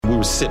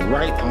him sit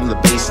right on the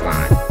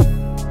baseline.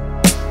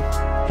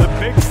 The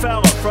big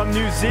fella from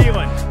New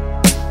Zealand.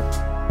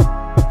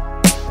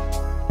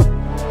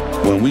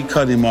 When we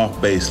cut him off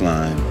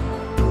baseline,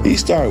 he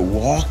started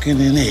walking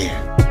in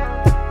air.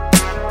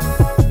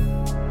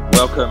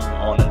 Welcome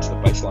on into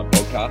the Baseline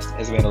Podcast.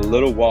 It's been a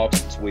little while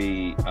since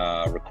we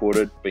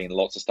recorded. Been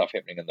lots of stuff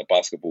happening in the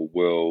basketball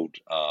world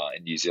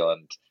in New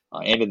Zealand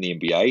and in the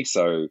NBA.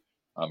 So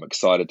I'm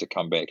excited to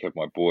come back, have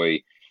my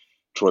boy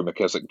Troy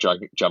McKissock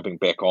jumping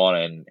back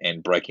on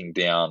and breaking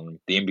down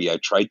the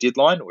NBA trade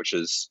deadline, which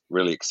is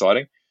really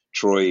exciting.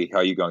 Troy, how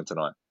are you going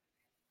tonight?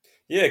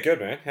 Yeah, good,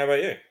 man. How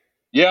about you?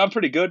 Yeah, I'm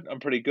pretty good.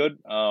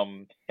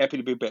 Happy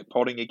to be back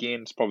podding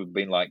again. It's probably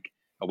been like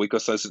a week or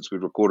so since we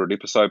recorded an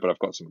episode, but I've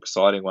got some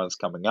exciting ones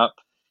coming up.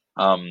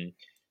 The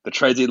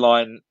trade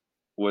deadline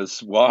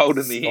was wild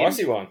in the end.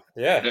 Spicy one,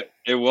 yeah.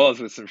 It was,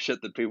 with some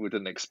shit that people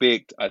didn't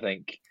expect. I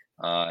think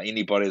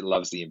anybody that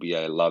loves the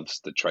NBA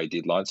loves the trade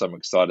deadline, so I'm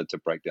excited to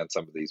break down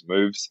some of these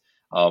moves.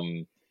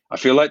 I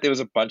feel like there was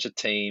a bunch of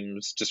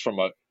teams, just from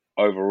an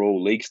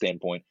overall league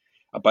standpoint,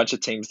 a bunch of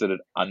teams that had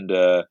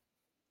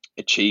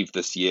underachieved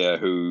this year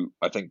who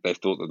I think they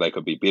thought that they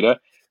could be better.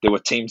 There were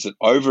teams that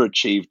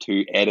overachieved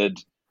who added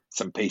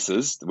some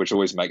pieces, which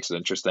always makes it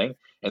interesting.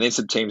 And then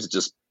some teams that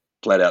just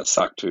flat out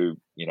sucked who,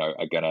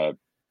 are going to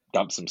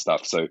dump some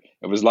stuff. So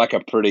it was like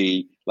a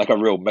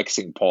real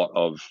mixing pot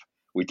of,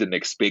 we didn't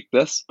expect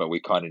this, but we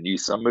kind of knew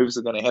some moves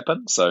are going to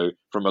happen. So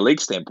from a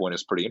league standpoint,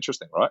 it's pretty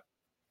interesting, right?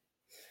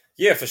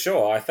 Yeah, for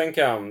sure. I think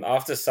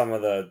after some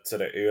of the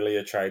sort of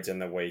earlier trades in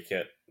the week,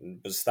 it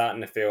was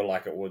starting to feel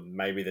like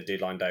maybe the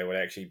deadline day would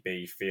actually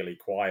be fairly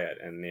quiet.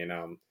 And then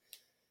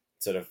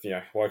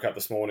woke up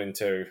this morning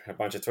to a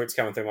bunch of tweets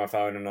coming through my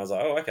phone, and I was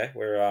like, oh, okay,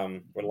 we're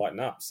lighting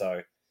up.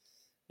 So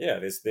yeah,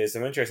 there's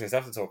some interesting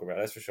stuff to talk about,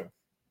 that's for sure.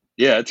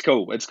 Yeah, it's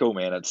cool,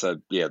 man. It's a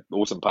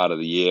awesome part of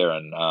the year,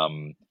 and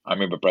I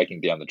remember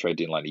breaking down the trade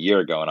deadline a year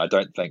ago, and I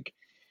don't think,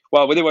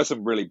 there were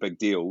some really big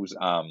deals,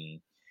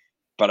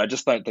 but I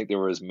just don't think there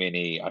were as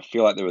many. I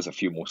feel like there was a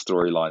few more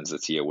storylines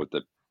this year with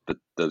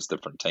those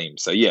different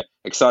teams. So yeah,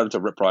 excited to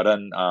rip right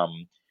in.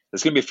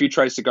 There's going to be a few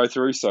trades to go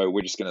through, so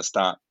we're just going to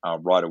start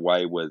right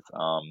away with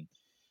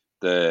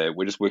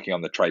we're just working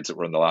on the trades that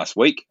were in the last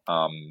week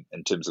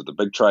in terms of the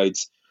big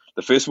trades.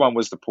 The first one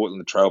was the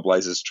Portland Trail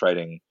Blazers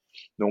trading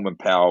Norman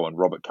Powell and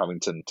Robert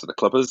Covington to the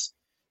Clippers.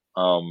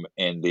 And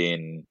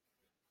then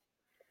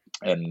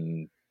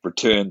in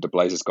return, the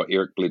Blazers got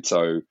Eric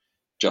Bledsoe,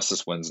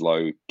 Justice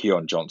Winslow,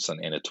 Keon Johnson,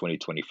 and a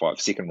 2025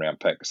 second-round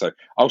pick. So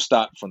I'll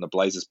start from the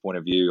Blazers' point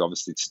of view.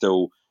 Obviously, it's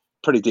still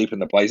pretty deep in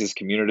the Blazers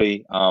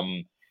community.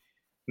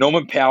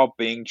 Norman Powell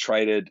being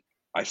traded,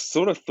 I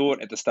sort of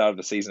thought at the start of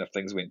the season, if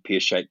things went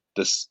pear-shaped,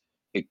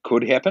 it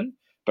could happen.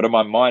 But in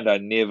my mind, I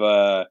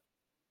never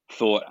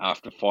thought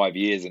after 5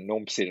 years, and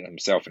Norm said it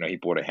himself, he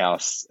bought a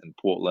house in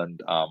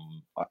Portland.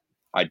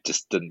 I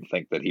just didn't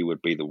think that he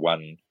would be the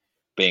one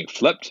being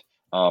flipped.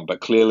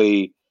 But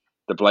clearly,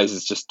 the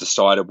Blazers just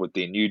decided with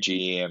their new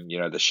GM,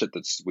 the shit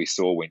that we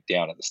saw went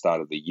down at the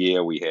start of the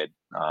year. We had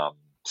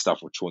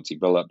stuff with Chauncey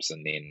Billups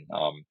and then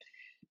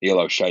Neil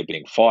O'Shea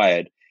being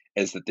fired,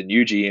 is that the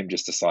new GM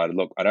just decided,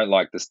 look, I don't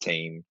like this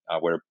team.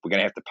 We're going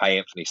to have to pay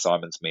Anthony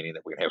Simons, meaning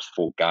that we're going to have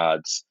 4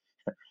 guards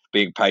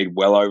being paid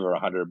well over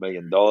 $100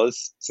 million.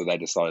 So they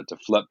decided to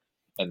flip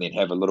and then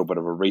have a little bit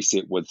of a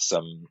reset with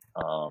some,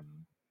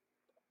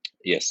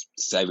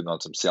 saving on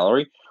some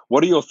salary.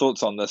 What are your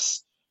thoughts on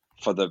this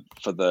for the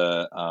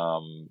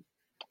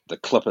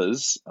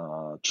Clippers,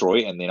 Troy?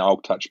 And then I'll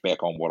touch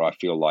back on what I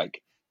feel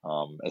like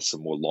as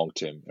some more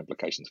long-term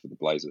implications for the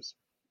Blazers.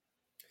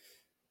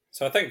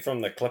 So I think from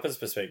the Clippers'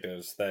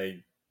 perspectives,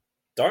 they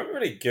don't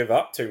really give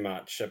up too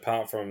much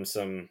apart from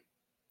some,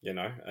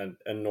 an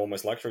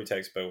enormous luxury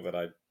tax bill that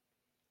I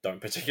don't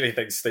particularly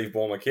think Steve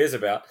Ballmer cares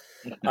about.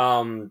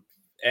 And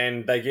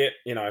they get,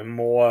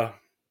 more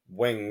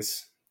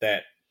wings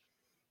that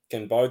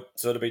can both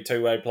sort of be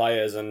two-way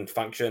players and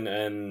function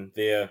in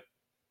their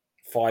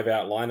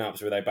 5-out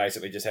lineups where they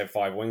basically just have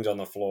 5 wings on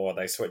the floor.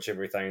 They switch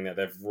everything that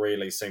they've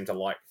really seemed to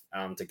like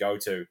to go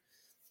to.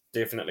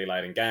 Definitely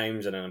late in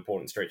games and in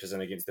important stretches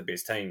and against the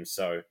best teams.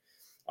 So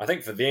I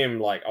think for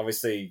them,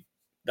 obviously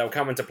they'll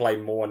come into play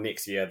more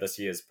next year. This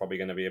year's probably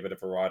going to be a bit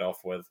of a write-off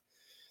with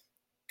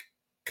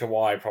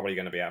Kawhi probably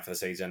going to be out for the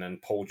season and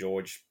Paul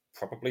George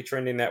probably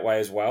trending that way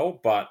as well.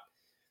 But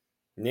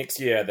next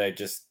year they're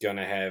just going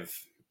to have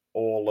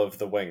all of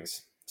the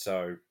wings.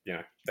 So,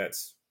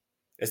 it's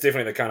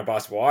definitely the kind of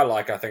basketball I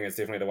like. I think it's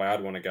definitely the way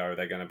I'd want to go.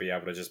 They're going to be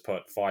able to just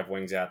put 5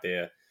 wings out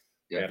there.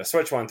 Yeah, to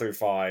switch 1 through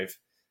 5.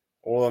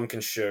 All of them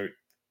can shoot.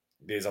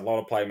 There's a lot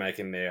of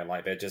playmaking there.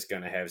 They're just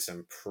going to have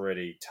some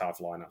pretty tough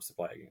lineups to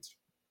play against.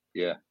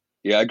 Yeah,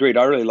 agreed.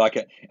 I really like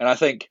it. And I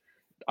think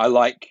I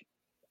like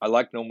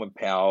Norman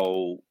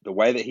Powell. The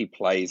way that he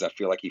plays, I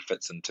feel like he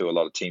fits into a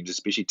lot of teams,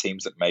 especially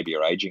teams that maybe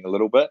are aging a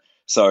little bit.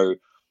 So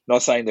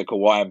not saying that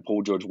Kawhi and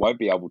Paul George won't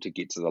be able to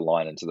get to the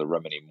line and to the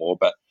rim anymore,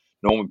 but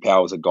Norman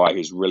Powell is a guy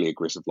who's really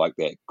aggressive like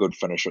that, good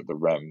finisher at the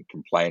rim,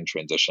 can play in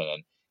transition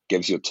and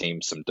gives your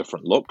team some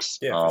different looks.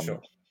 Yeah, for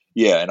sure.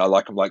 Yeah, and I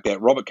like him like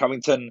that. Robert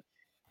Covington,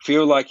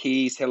 feel like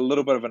he's had a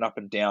little bit of an up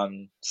and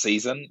down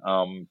season,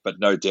 but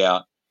no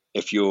doubt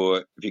if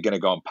you're going to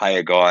go and pay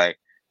a guy,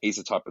 he's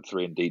the type of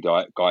 3-and-D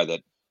guy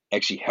that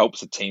actually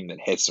helps a team that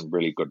has some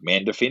really good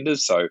man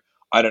defenders. So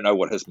I don't know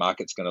what his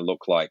market's going to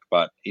look like,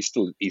 but he's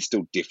still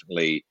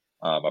definitely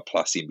a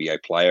plus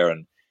NBA player,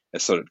 and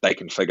it's sort of they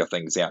can figure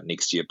things out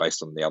next year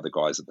based on the other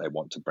guys that they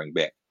want to bring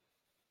back.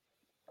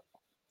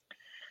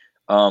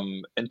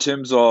 In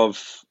terms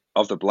of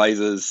the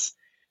Blazers,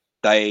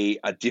 they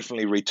are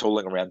definitely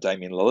retooling around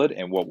Damian Lillard,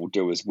 and what we'll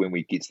do is when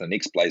we get to the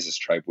next Blazers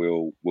trade,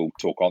 we'll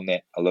talk on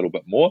that a little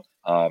bit more.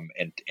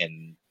 And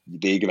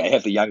they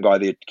have the young guy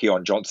there,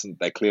 Keon Johnson,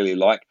 they clearly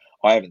like.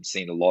 I haven't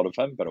seen a lot of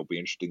him, but it'll be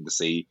interesting to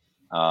see.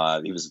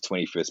 He was the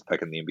 21st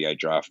pick in the NBA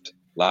draft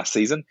last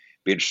season.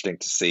 Be interesting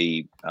to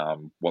see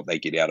what they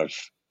get out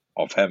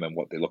of him and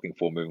what they're looking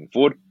for moving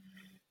forward.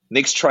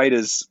 Next trade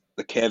is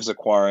the Cavs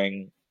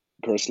acquiring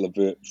Caris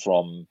LeVert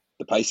from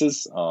the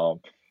Pacers.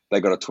 They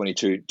got a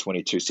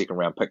 22 second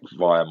round pick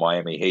via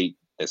Miami Heat.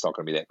 That's not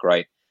going to be that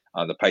great.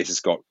 The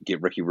Pacers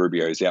get Ricky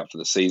Rubio's out for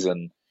the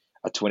season.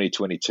 A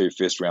 2022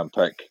 first round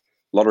pick,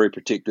 lottery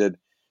protected.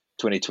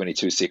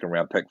 2022 second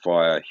round pick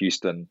via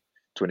Houston.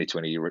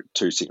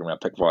 2022 second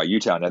round pick via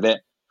Utah. Now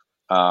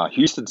that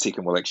Houston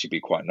second will actually be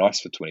quite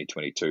nice for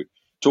 2022.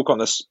 Talk on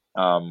this,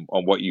 on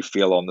what you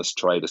feel on this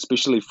trade,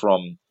 especially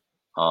from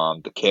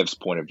the Cavs'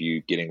 point of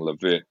view, getting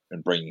LeVert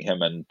and bringing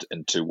him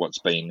into what's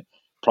been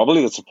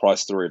probably the surprise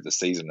story of the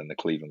season in the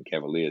Cleveland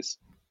Cavaliers.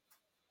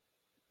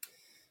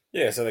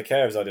 Yeah, so the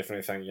Cavs, I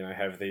definitely think,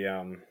 have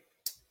the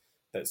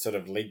that sort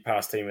of league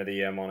pass team of the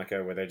year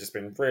moniker, where they've just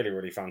been really,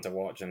 really fun to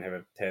watch and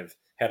have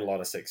had a lot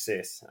of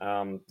success.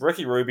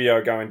 Ricky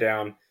Rubio going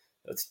down,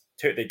 it's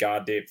hurt their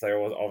guard depth. They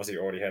obviously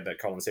already had that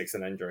Colin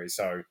Sexton injury,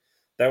 so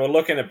they were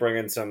looking to bring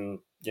in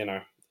some,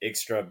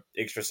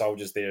 extra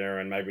soldiers there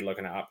and maybe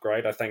looking to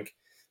upgrade. I think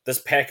this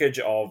package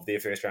of their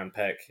first round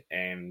pick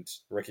and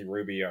Ricky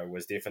Rubio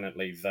was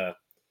definitely the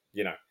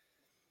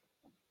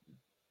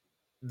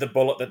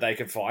bullet that they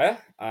could fire.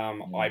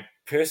 I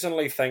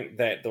personally think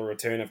that the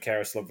return of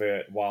Caris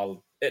LeVert,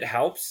 while it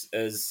helps,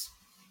 is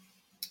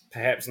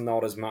perhaps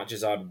not as much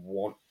as I'd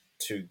want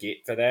to get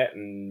for that,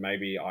 and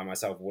maybe I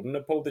myself wouldn't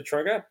have pulled the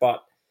trigger,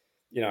 but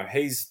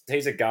he's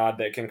a guard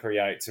that can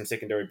create some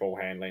secondary ball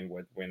handling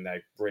when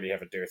they really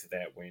have a dearth of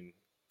that when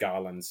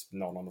Garland's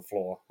not on the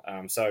floor.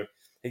 So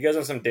he gives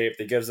them some depth.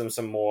 He gives them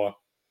some more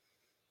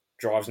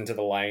drives into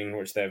the lane,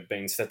 which they've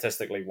been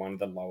statistically one of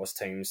the lowest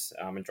teams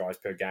in drives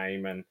per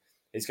game. And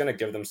he's going to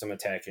give them some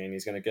attacking.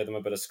 He's going to give them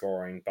a bit of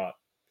scoring. But,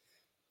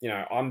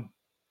 I'm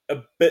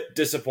a bit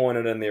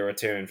disappointed in their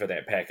return for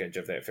that package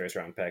of that first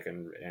round pick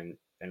and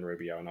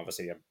Rubio, and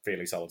obviously a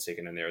fairly solid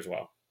second in there as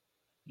well.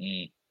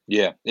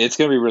 Yeah, it's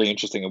going to be really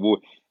interesting, and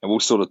we'll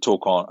sort of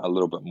talk on a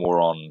little bit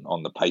more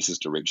on the Pacers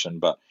direction.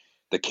 But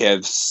the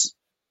Cavs,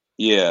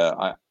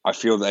 I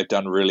feel they've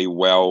done really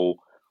well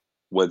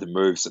with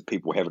moves that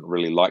people haven't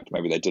really liked.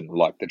 Maybe they didn't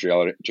like the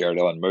Jared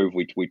Allen move.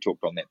 We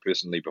talked on that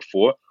personally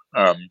before,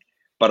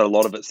 but a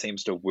lot of it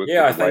seems to have worked.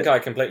 Yeah, I think I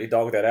completely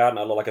dogged that out, and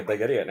I look like a big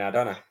idiot now,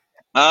 don't I?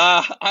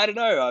 I don't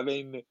know. I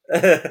mean,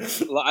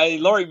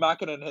 Lauri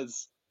Markkanen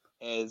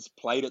has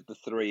played at the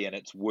 3, and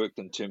it's worked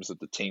in terms of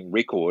the team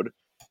record.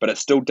 But it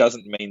still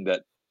doesn't mean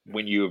that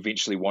when you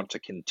eventually want to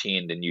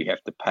contend and you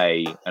have to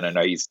pay, and I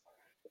know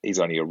he's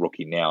only a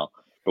rookie now,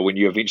 but when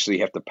you eventually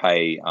have to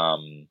pay,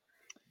 Evan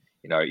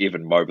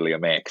Mobley a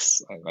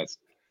max, it's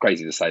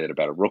crazy to say that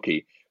about a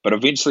rookie, but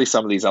eventually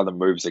some of these other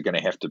moves are going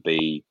to have to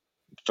be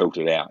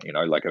filtered out,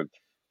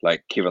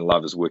 like Kevin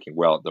Love is working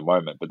well at the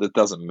moment, but that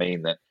doesn't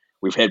mean that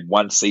we've had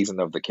one season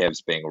of the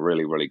Cavs being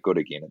really, really good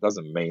again. It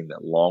doesn't mean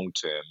that long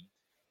term,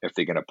 if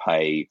they're going to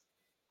pay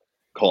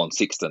Colin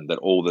Sexton, that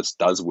all this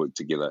does work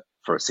together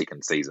for a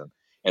second season.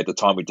 At the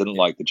time, we didn't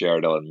like the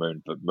Jared Allen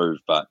move,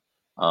 but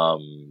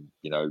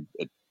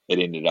it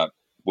ended up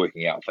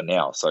working out for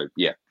now. So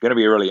yeah, going to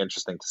be really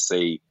interesting to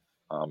see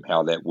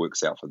how that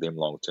works out for them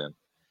long term.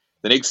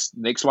 The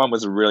next one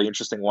was a really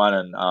interesting one,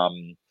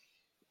 and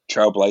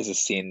Trailblazers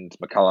send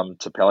McCollum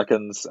to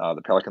Pelicans.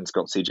 The Pelicans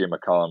got CJ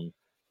McCollum,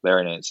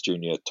 Larry Nance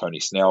Jr.,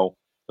 Tony Snell.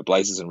 The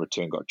Blazers in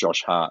return got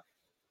Josh Hart,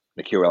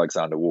 Nickeil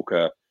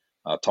Alexander-Walker,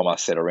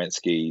 Tomas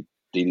Satoransky,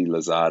 Didi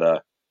Lazada,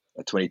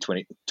 a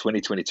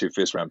 2022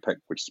 first round pick,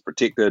 which is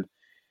protected,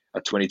 a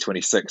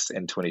 2026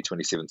 and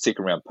 2027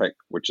 second round pick,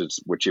 which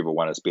is whichever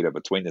one is better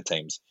between the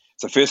teams.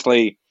 So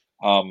firstly,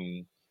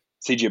 CJ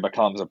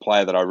McCollum's a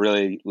player that I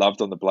really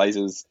loved on the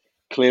Blazers.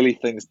 Clearly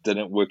things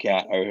didn't work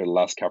out over the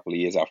last couple of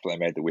years after they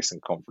made the Western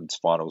Conference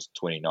Finals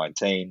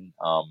 2019.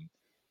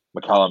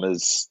 McCollum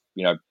has,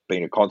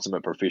 been a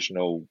consummate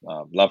professional,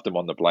 loved him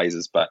on the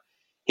Blazers, but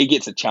he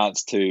gets a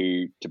chance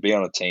to be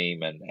on a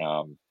team and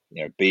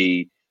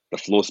be the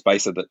floor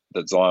spacer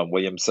that Zion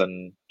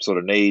Williamson sort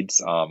of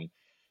needs.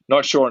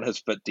 Not sure on his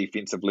fit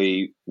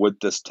defensively with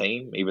this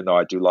team, even though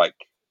I do like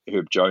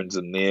Herb Jones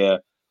in there.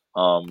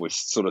 We're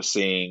sort of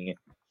seeing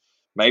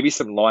maybe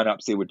some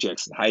lineups there with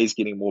Jackson Hayes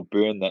getting more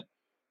burn. That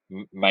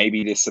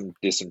maybe there's some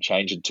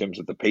change in terms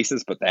of the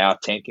pieces, but they are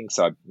tanking,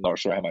 so I'm not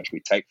sure how much we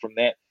take from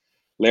that.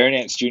 Larry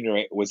Nance Jr.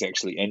 was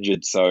actually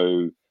injured,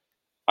 so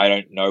I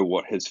don't know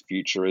what his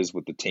future is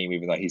with the team,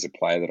 even though he's a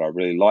player that I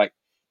really like.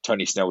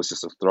 Tony Snell was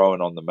just a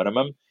throw-in on the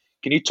minimum.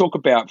 Can you talk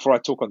about, before I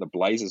talk on the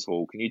Blazers,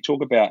 Hall, can you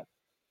talk about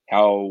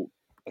how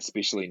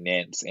especially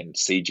Nance and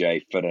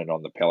CJ fit in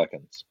on the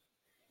Pelicans?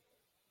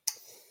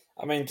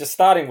 I mean, just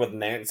starting with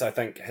Nance, I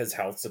think his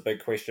health's a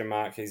big question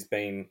mark. He's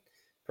been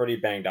pretty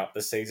banged up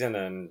this season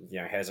and,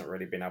 hasn't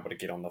really been able to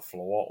get on the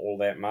floor all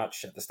that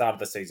much. At the start of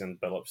the season,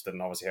 Billups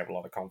didn't obviously have a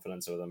lot of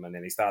confidence with him, and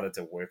then he started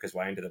to work his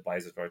way into the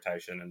Blazers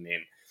rotation, and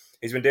then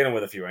he's been dealing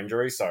with a few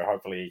injuries, so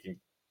hopefully he can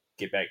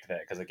get back to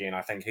that, because, again,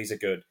 I think he's a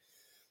good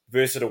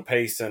versatile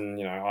piece,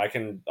 and, I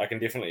can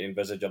definitely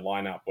envisage a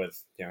lineup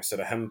with,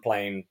 sort of him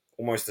playing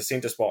almost the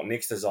center spot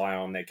next to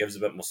Zion that gives a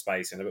bit more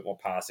space and a bit more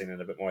passing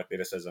and a bit more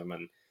athleticism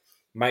and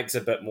makes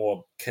a bit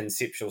more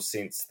conceptual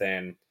sense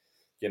than,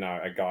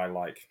 a guy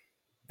like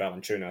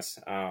Valanciunas,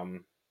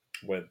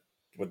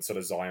 with sort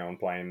of Zion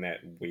playing that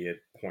weird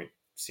point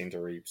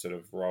centery sort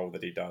of role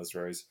that he does,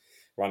 where he's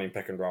running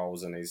pick and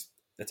rolls and he's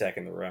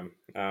attacking the rim.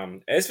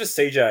 As for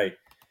CJ,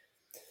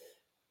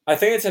 I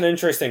think it's an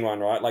interesting one,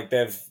 right? Like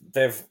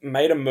they've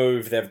made a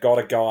move. They've got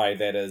a guy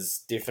that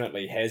is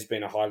definitely has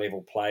been a high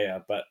level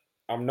player, but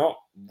I'm not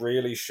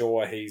really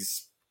sure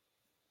he's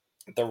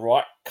the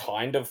right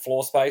kind of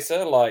floor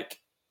spacer. Like,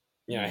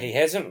 he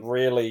hasn't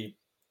really,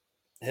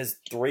 his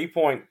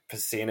 3-point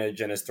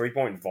percentage and his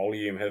 3-point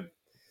volume have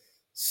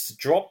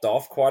dropped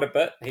off quite a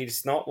bit.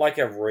 He's not like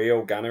a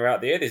real gunner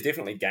out there. There's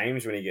definitely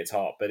games when he gets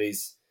hot, but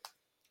he's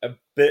a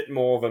bit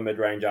more of a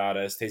mid-range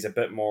artist. He's a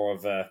bit more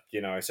of a,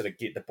 sort of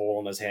get the ball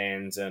in his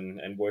hands and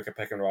work a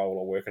pick and roll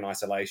or work in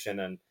isolation.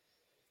 And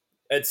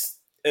it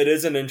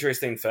is an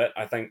interesting fit.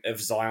 I think if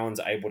Zion's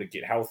able to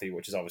get healthy,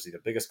 which is obviously the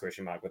biggest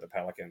question mark with the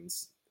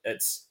Pelicans,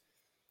 it's,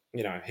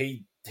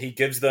 he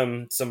gives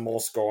them some more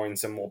scoring,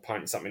 some more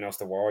punch, something else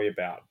to worry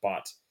about.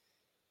 But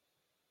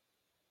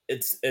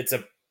it's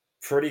a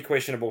pretty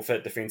questionable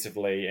fit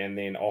defensively, and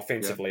then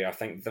offensively, I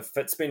think the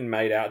fit's been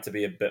made out to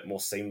be a bit more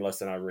seamless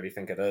than I really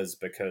think it is,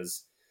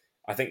 because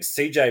I think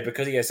CJ,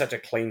 because he has such a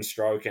clean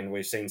stroke and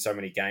we've seen so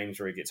many games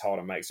where he gets hot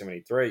and makes so many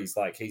threes,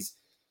 like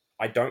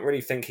I don't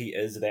really think he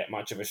is that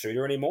much of a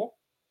shooter anymore.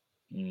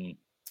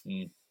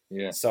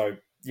 Yeah. So,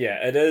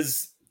 yeah, it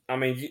is. I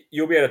mean,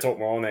 you'll be able to talk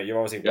more on that. You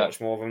obviously watched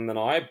more of him than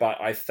I,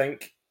 but I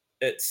think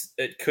it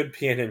could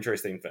be an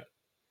interesting fit.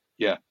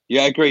 Yeah,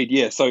 agreed.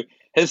 Yeah, so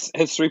his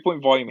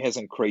 3-point volume has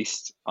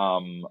increased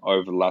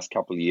over the last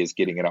couple of years,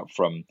 getting it up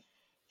from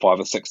 5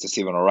 or 6 to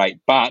 7 or 8.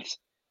 But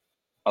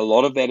a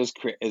lot of that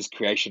is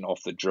creation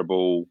off the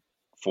dribble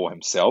for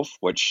himself,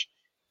 which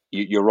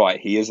you're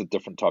right. He is a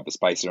different type of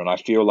spacer, and I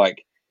feel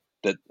like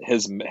that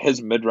his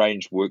mid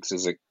range works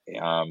as a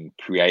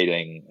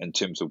creating in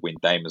terms of when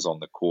Dame is on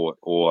the court,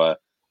 or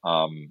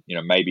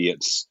maybe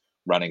it's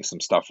running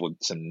some stuff with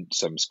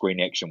some screen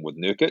action with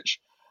Nurkic.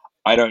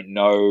 I don't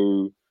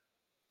know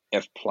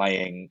if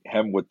playing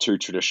him with two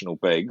traditional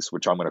bigs,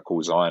 which I'm going to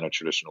call Zion a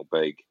traditional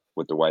big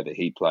with the way that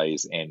he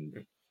plays,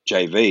 and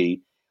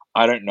JV,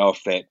 I don't know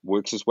if that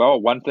works as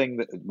well. One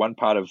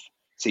part of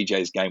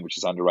CJ's game which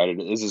is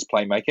underrated is his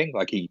playmaking.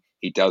 Like he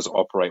does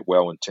operate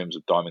well in terms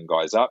of diming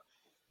guys up,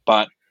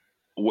 but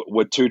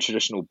with two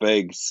traditional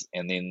bigs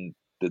and then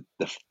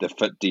the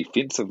fit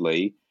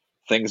defensively,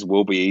 things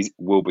will be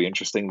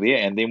interesting there.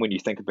 And then when you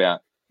think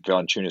about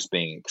Valanciunas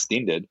being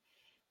extended,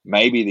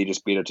 maybe they're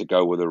just better to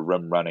go with a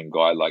rim running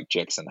guy like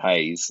Jackson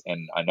Hayes.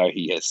 And I know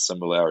he has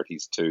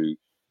similarities to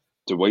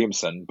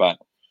Williamson, but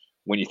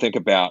when you think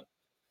about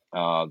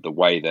the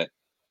way that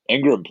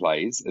Ingram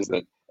plays, is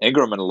that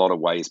Ingram in a lot of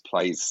ways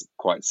plays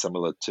quite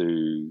similar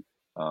to,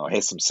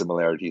 has some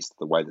similarities to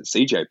the way that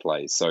CJ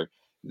plays. So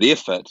their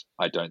fit,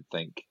 I don't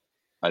think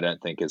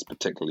is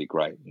particularly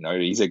great.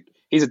 He's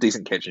a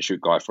decent catch and shoot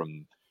guy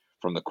from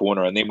the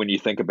corner. And then when you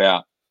think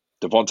about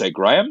Devontae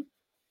Graham,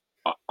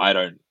 I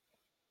don't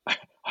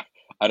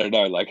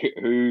know, like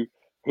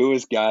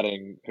who's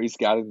guarding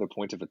the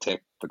point of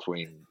attack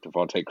between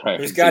Devontae Graham?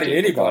 Who's guarding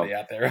anybody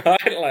out there,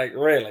 right? Like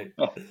really?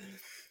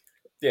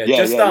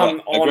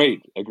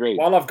 Agreed.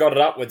 While I've got it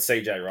up with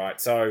CJ,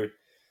 right? So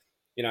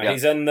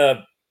he's in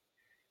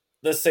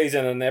this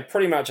season, and they're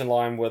pretty much in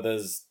line with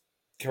his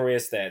career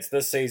stats.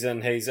 This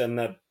season, he's in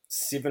the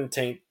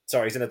 28th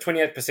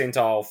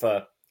percentile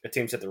for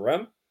attempts at the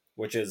rim,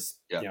 which is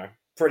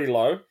pretty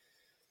low.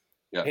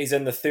 Yeah. He's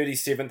in the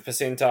 37th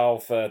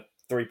percentile for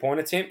 3-point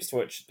attempts,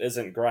 which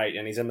isn't great,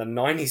 and he's in the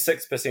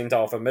 96th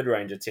percentile for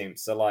mid-range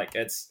attempts. So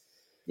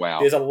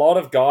there's a lot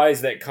of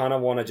guys that kind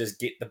of want to just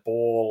get the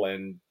ball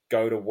and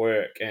go to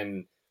work,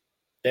 and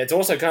that's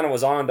also kind of what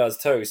Zion does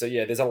too. So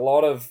there's a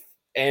lot of,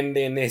 and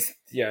then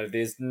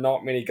there's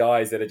not many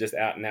guys that are just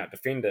out and out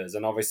defenders,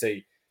 and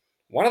obviously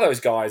one of those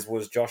guys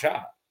was Josh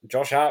Hart.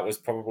 Josh Hart was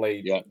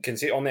probably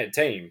on that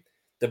team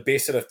the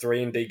best sort of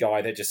 3-and-D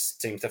guy that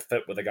just seems to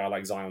fit with a guy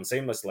like Zion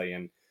seamlessly,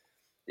 and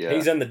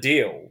he's in the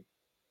deal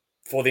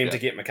for them to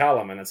get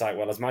McCollum, and it's like,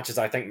 well, as much as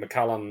I think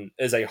McCollum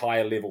is a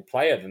higher level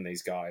player than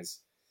these guys,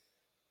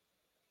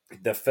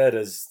 the fit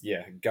is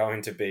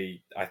going to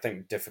be, I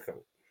think,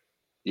 difficult.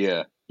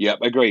 Yeah, Yep,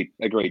 agreed.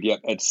 Yep,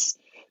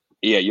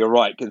 you're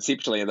right.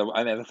 Conceptually, and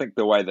I think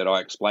the way that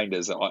I explained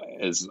it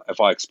is if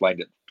I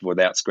explained it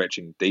without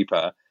scratching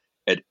deeper,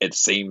 it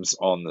seems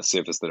on the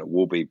surface that it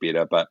will be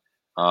better, but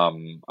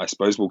I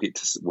suppose we're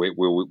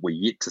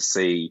yet to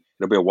see.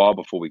 It'll be a while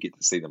before we get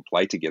to see them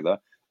play together.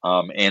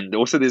 And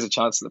also there's a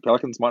chance that the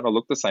Pelicans might not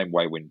look the same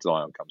way when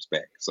Zion comes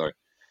back. So,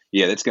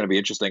 yeah, that's going to be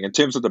interesting. In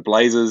terms of the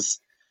Blazers,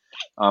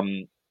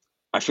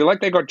 I feel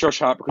like they got Josh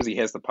Hart because he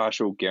has the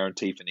partial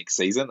guarantee for next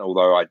season,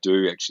 although I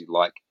do actually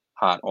like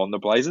Hart on the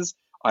Blazers.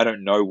 I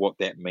don't know what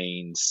that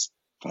means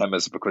for him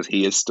is because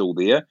he is still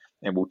there,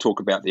 and we'll talk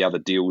about the other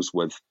deals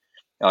with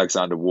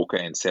Alexander Walker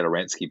and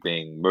Satoransky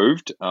being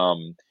moved.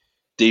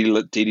 Didi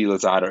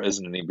Louzada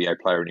isn't an NBA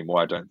player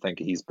anymore. I don't think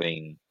he's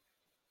been.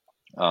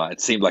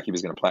 It seemed like he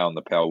was going to play on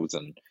the Pels,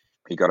 and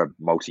he got a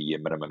multi-year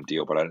minimum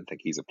deal, but I don't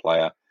think he's a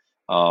player.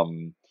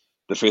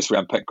 The first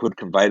round pick could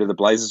convey to the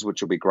Blazers,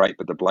 which will be great,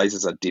 but the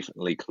Blazers are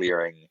definitely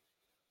clearing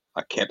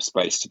a cap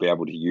space to be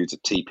able to use a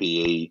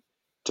TPE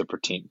to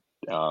pretend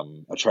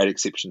a trade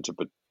exception to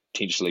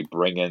potentially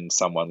bring in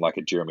someone like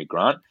a Jeremy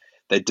Grant.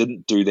 They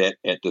didn't do that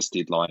at this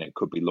deadline and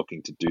could be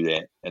looking to do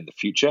that in the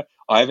future.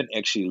 I haven't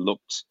actually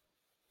looked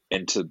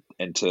into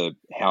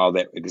how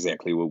that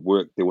exactly will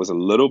work. There was a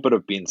little bit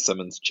of Ben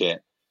Simmons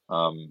chat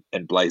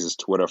in Blazers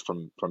Twitter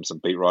from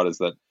some beat writers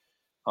that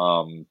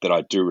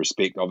I do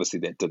respect. Obviously,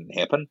 that didn't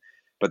happen,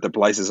 but the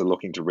Blazers are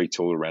looking to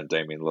retool around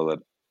Damian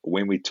Lillard.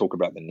 When we talk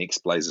about the next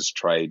Blazers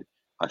trade,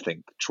 I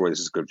think, Troy, this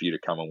is good for you to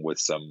come in with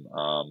some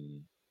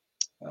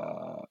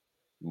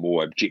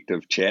more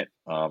objective chat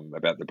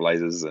about the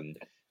Blazers and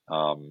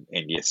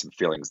yes, some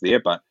feelings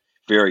there, but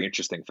very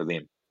interesting for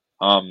them.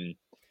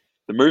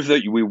 The move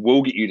that we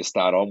will get you to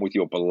start on with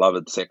your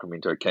beloved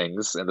Sacramento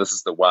Kings, and this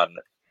is the one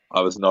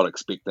I was not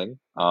expecting,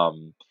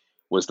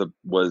 was the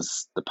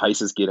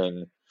Pacers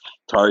getting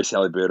Tyrese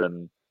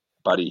Haliburton,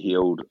 Buddy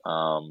Hield,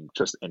 and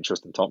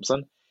Tristan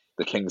Thompson.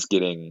 The Kings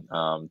getting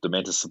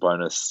Domantas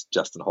Sabonis,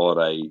 Justin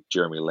Holiday,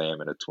 Jeremy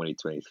Lamb, and a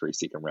 2023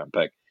 second round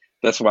pick.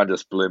 This one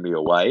just blew me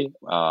away.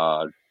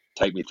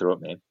 Take me through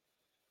it, man.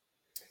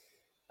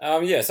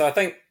 So I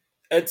think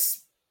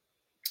it's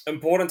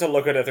important to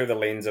look at it through the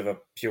lens of a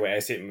pure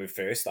asset move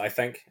first. I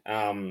think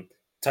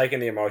taking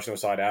the emotional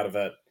side out of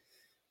it,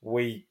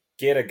 we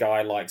get a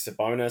guy like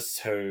Sabonis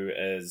who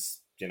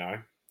is,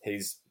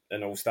 he's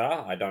an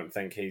all-star. I don't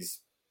think he's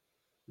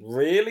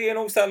really an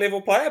all-star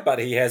level player, but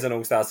he has an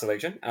all-star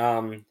selection.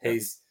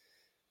 He's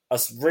a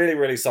really,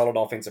 really solid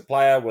offensive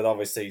player with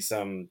obviously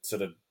some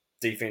sort of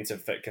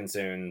defensive fit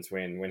concerns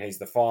when he's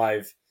the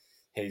 5.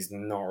 He's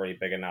not really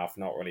big enough,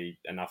 not really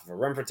enough of a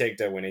rim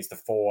protector. When he's the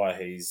 4,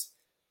 he's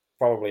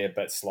probably a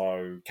bit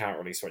slow, can't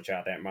really switch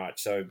out that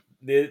much. So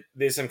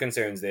there's some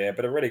concerns there,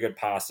 but a really good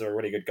passer, a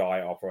really good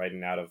guy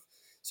operating out of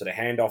sort of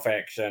handoff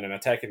action and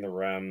attacking the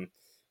rim.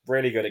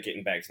 Really good at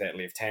getting back to that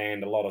left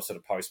hand, a lot of sort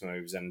of post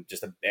moves, and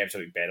just an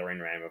absolute battering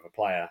ram of a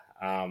player.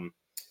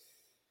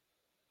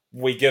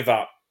 We give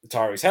up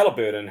Tyrese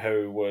Haliburton,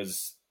 who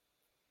was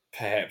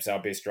perhaps our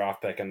best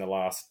draft pick in the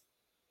last,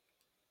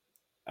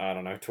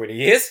 20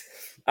 years,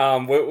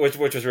 which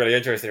was really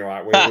interesting,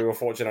 right? We were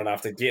fortunate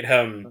enough to get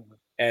him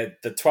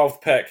at the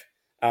 12th pick,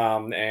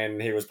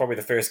 and he was probably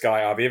the first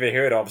guy I've ever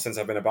heard of since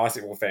I've been a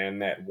basketball fan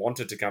that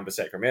wanted to come to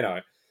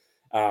Sacramento.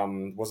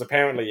 Was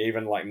apparently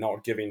even like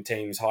not giving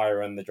teams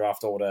higher in the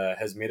draft order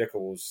his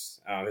medicals,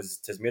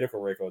 his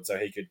medical record, so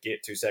he could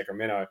get to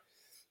Sacramento.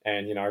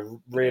 And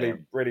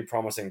really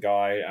promising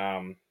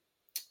guy.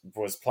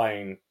 Was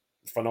playing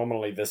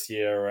phenomenally this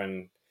year,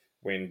 and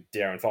when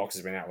De'Aaron Fox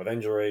has been out with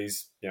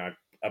injuries,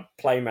 a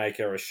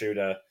playmaker, a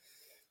shooter,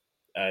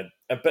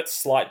 a bit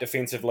slight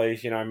defensively.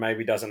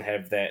 Maybe doesn't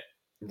have that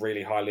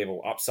really high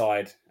level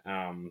upside,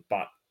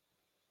 but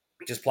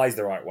just plays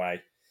the right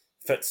way.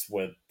 Fits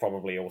with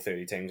probably all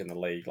 30 teams in the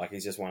league. Like,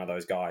 he's just one of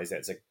those guys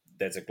that's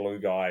a glue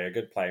guy, a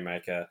good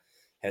playmaker,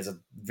 has a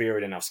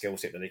varied enough skill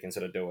set that he can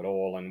sort of do it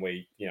all. And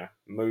we,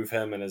 move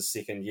him in his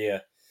second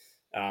year.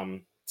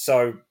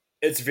 So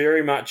it's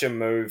very much a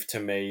move to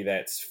me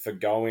that's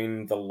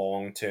forgoing the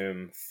long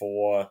term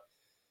for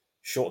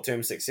short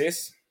term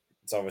success.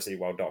 It's obviously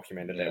well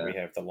documented that we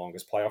have the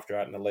longest playoff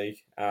drought in the league.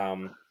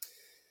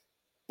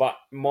 But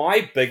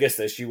my biggest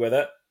issue with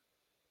it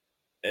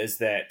is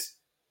that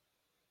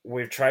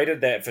we've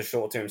traded that for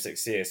short-term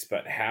success,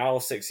 but how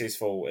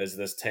successful is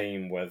this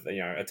team with,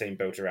 a team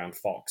built around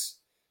Fox,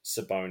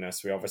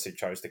 Sabonis? We obviously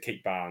chose to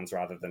keep Barnes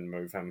rather than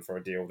move him for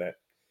a deal that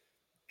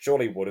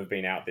surely would have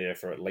been out there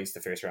for at least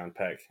the first-round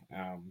pick.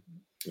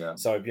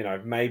 So,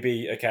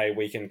 maybe, okay,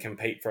 we can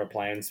compete for a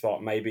play-in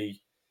spot.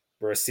 Maybe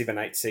we're a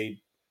 7-8 seed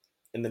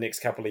in the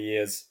next couple of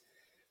years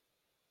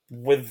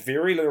with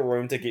very little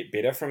room to get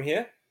better from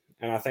here.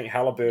 And I think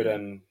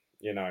Haliburton,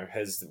 he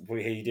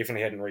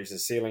definitely hadn't reached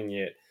his ceiling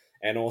yet.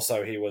 And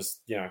also he was,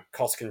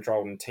 cost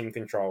controlled and team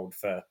controlled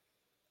for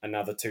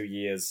another 2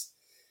 years.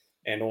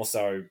 And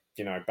also,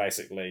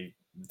 basically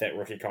that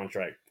rookie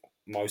contract,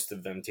 most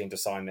of them tend to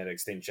sign that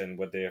extension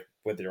with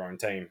their own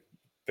team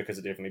because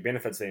it definitely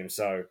benefits them.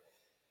 So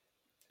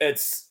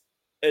it's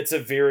it's a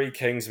very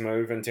Kings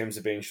move in terms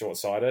of being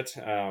short-sighted.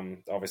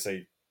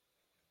 Obviously,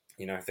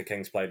 the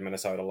Kings played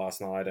Minnesota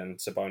last night and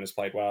Sabonis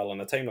played well and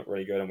the team looked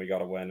really good and we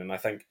got a win. And I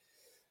think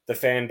the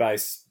fan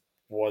base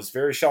was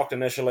very shocked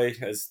initially,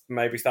 is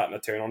maybe starting to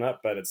turn on it,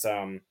 but it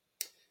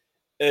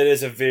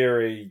is a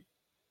very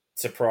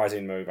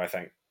surprising move, I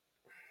think.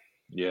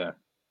 Yeah.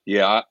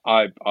 Yeah,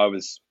 I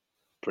was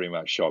pretty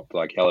much shocked.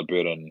 Like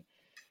Halliburton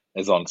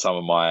is on some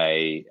of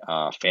my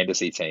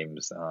fantasy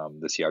teams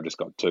this year. I've just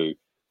got two.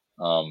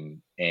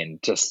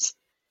 And just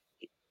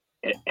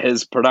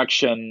his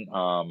production,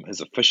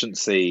 his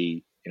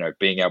efficiency,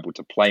 being able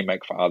to play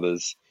make for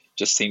others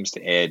just seems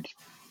to add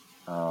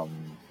so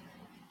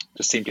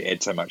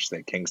much to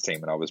that Kings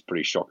team, and I was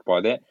pretty shocked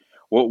by that.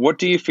 What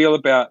do you feel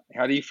about?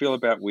 How do you feel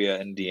about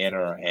where Indiana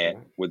are at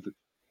with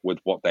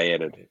what they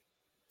added?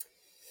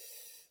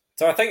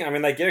 So I think,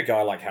 they get a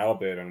guy like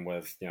Halliburton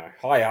with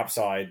high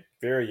upside,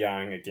 very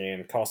young,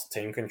 again, cost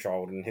team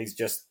controlled, and he's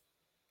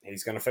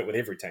going to fit with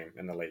every team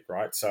in the league,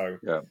 right? So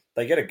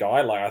they get a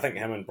guy like, I think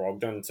him and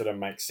Brogdon sort of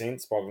makes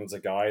sense. Brogdon's a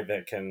guy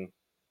that can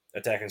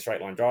attack in straight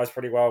line drives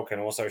pretty well, can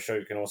also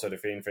shoot, can also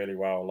defend fairly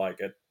well.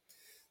 Like, it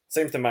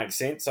seems to make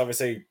sense.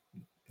 Obviously,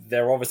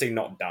 they're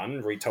not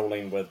done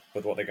retooling with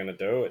what they're going to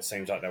do. It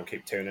seems like they'll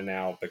keep turning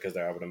now because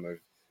they're able to move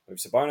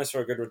Sabonis for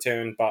a good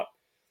return, but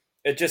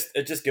it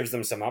just gives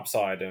them some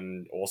upside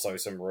and also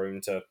some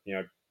room to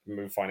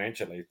move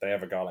financially. They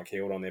have a guy like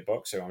Hield on their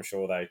books, who I'm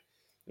sure they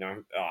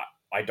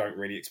I don't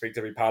really expect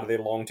to be part of their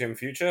long term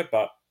future,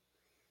 but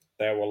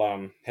they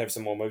will have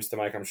some more moves to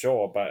make, I'm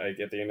sure. But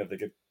at the end of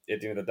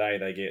the day,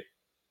 they get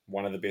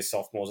one of the best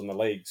sophomores in the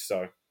league,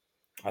 so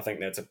I think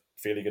that's a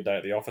fairly good day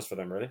at the office for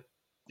them, really.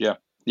 Yeah,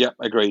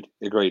 agreed.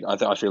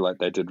 I feel like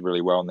they did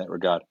really well in that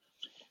regard.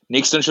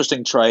 Next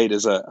interesting trade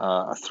is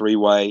a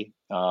three-way.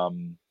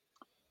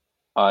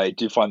 I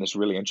do find this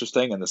really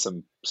interesting, and there's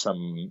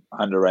some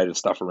underrated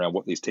stuff around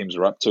what these teams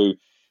are up to.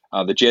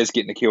 The Jazz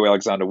get Nickeil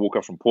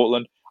Alexander-Walker from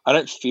Portland. I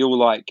don't feel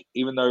like,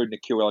 even though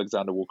Nickeil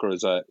Alexander-Walker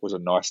was a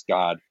nice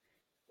guard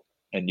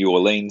in New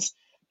Orleans,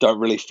 don't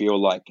really feel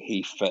like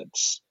he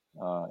fits.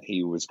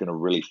 He was going to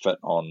really fit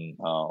on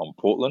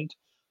Portland.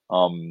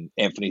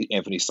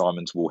 Anthony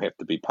Simons will have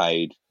to be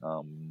paid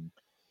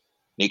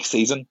next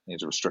season.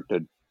 He's a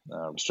restricted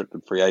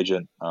free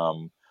agent.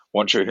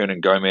 Juancho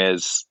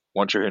Hernan-Gomez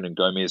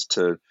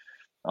to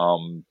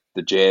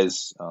the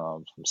Jazz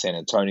from San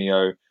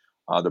Antonio.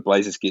 The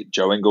Blazers get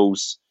Joe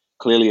Ingles.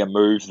 Clearly a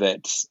move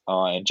that,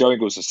 and Joe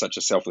Ingles is such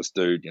a selfless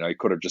dude. He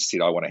could have just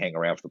said, I want to hang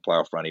around for the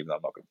playoff run, even though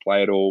I'm not going to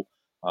play at all.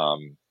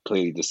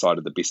 Clearly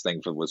decided the best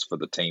thing was for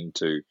the team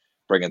to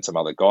bring in some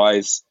other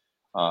guys.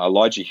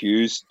 Elijah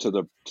Hughes to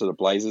the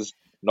Blazers.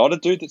 Not a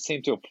dude that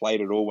seemed to have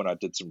played at all when I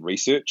did some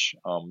research.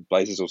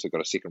 Blazers also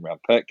got a second round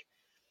pick.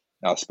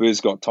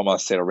 Spurs got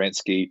Tomas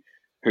Satoransky,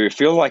 who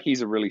feels like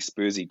he's a really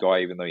Spursy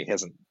guy, even though he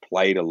hasn't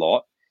played a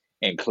lot.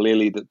 And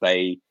clearly that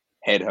they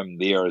had him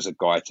there as a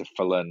guy to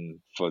fill in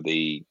for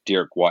the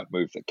Derek White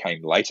move that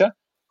came later.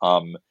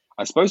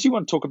 I suppose you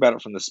want to talk about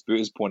it from the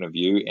Spurs point of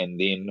view, and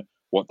then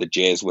what the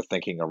Jazz were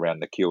thinking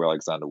around Nickeil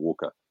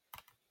Alexander-Walker.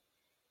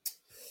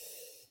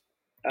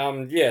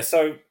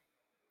 So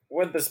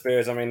with the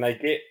Spurs, they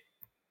get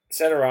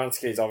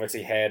Satoransky's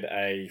obviously had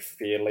a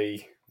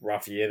fairly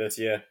rough year this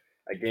year.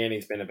 Again,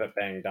 he's been a bit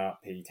banged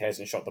up. He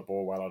hasn't shot the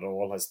ball well at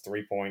all. His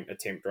 3-point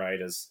attempt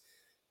rate has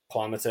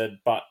plummeted,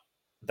 but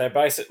they're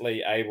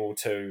basically able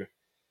to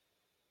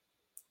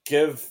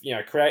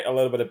create a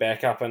little bit of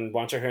backup, and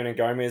Juancho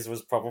Hernan-Gomez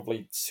was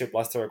probably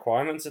surplus to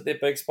requirements at their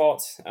big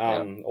spots.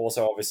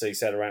 Also, obviously,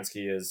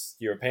 Satoransky is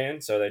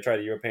European, so they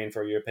trade a European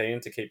for a European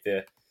to keep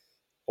their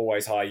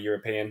always high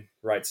European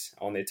rates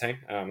on their team,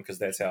 because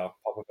that's how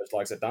Popovich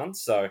likes it done.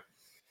 So,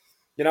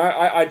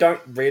 I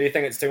don't really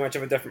think it's too much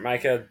of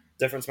a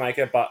difference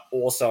maker, but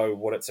also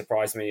would it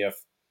surprise me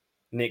if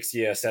next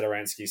year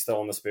Satoransky's still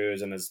on the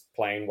Spurs and is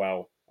playing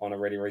well on a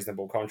really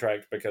reasonable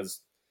contract because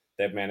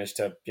they've managed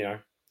to,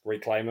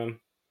 reclaim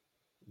him.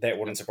 That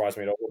wouldn't surprise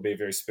me at all. It would be a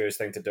very Spurs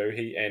thing to do.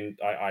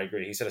 I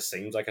agree. He sort of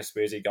seems like a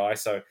Spursy guy.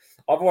 So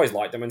I've always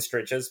liked him in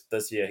stretches.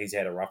 This year he's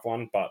had a rough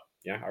one, but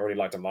I really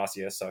liked him last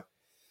year. So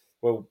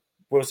we'll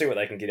see what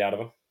they can get out of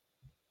him.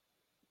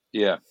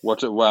 Yeah.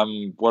 What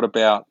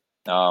about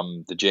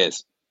the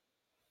Jazz?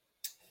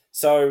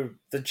 So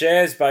the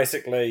Jazz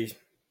basically,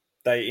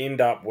 they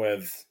end up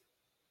with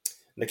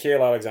Nickeil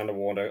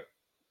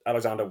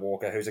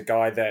Alexander-Walker, who's a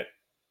guy that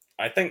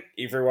I think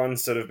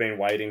everyone's sort of been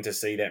waiting to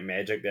see that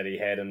magic that he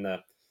had in the.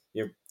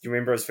 You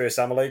remember his first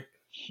summer league?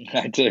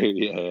 I do,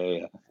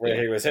 yeah.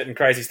 Where he was hitting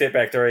crazy step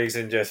back threes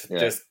and just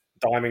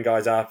diming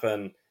guys up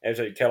and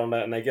absolutely killing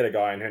it. And they get a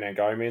guy in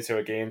Hernan-Gomez who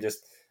again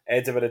just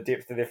adds a bit of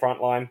depth to their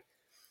front line.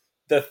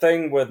 The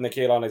thing with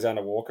Nickeil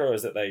Alexander-Walker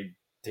is that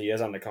he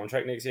is under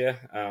contract next year.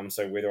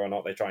 So whether or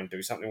not they try and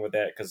do something with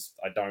that, because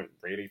I don't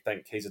really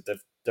think he's a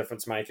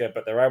difference maker,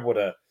 but they're able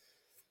to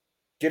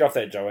get off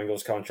that Joe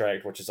Ingles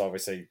contract, which is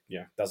obviously,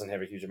 doesn't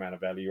have a huge amount of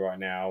value right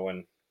now,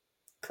 and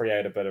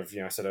create a bit of,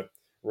 sort of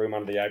room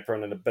under the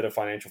apron and a bit of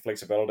financial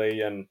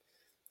flexibility. And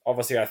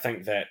obviously I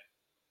think that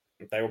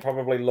they were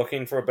probably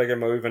looking for a bigger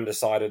move and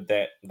decided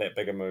that that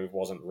bigger move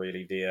wasn't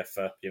really there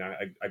for,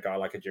 a guy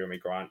like a Jeremy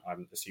Grant.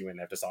 I'm assuming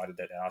they've decided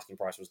that their asking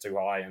price was too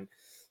high, and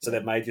so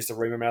they've made just a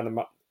room around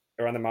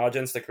the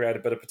margins to create a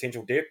bit of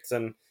potential depth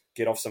and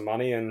get off some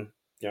money and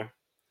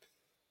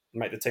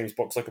make the team's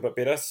books look a bit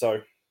better.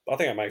 So I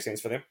think it makes sense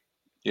for them.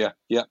 Yeah,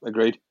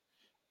 agreed.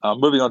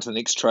 Moving on to the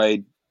next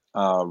trade,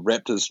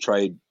 Raptors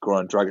trade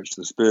Goran Dragic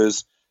to the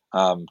Spurs.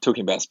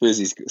 Talking about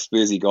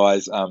Spursy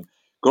guys,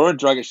 Goran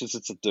Dragic is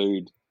just a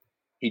dude.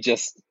 He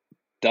just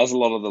does a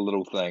lot of the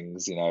little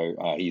things.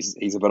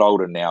 He's a bit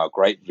older now, a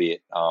great vet.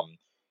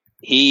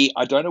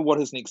 I don't know what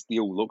his next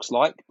deal looks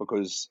like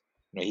because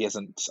he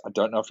hasn't. I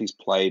don't know if he's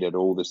played at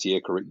all this year.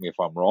 Correct me if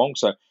I'm wrong.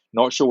 So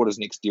not sure what his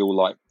next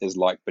deal is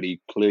like, but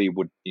he clearly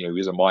would.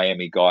 He's a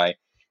Miami guy.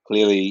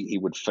 Clearly, he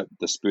would fit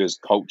the Spurs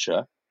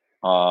culture.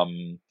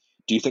 Do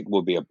you think it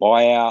will be a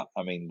buyout?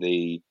 I mean,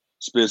 the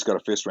Spurs got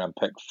a first round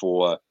pick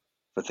for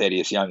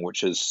Thaddeus Young,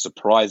 which is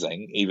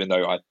surprising, even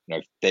though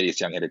Thaddeus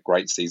Young had a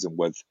great season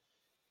with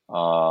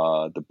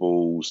the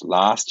Bulls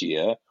last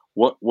year.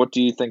 What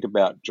do you think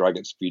about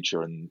Dragic's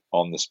future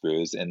on the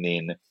Spurs? And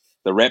then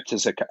the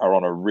Raptors are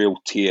on a real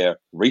tear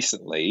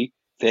recently.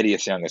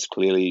 Thaddeus Young is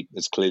clearly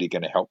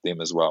going to help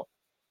them as well.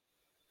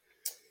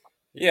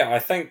 Yeah, I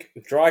think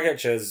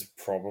Dragic is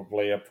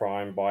probably a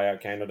prime buyout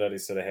candidate. He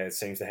sort of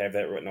seems to have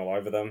that written all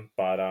over them,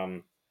 but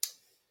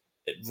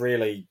it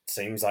really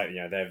seems like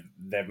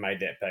they've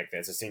made that pick.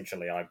 That's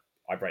essentially I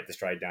break this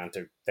trade down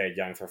to Thad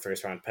Young for a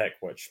first round pick,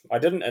 which I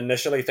didn't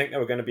initially think they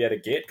were going to be able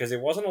to get because there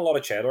wasn't a lot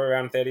of chatter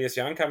around Thaddeus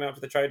Young coming up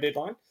to the trade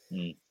deadline.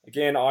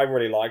 Again, I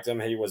really liked him.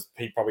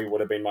 He probably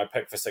would have been my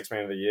pick for Sixth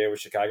Man of the Year with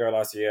Chicago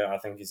last year. I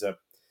think he's at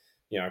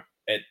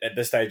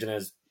this stage in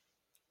his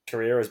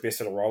career, his best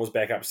sort of roles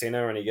back up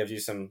center, and he gives you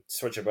some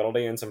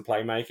switchability and some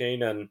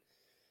playmaking. And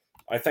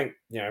I think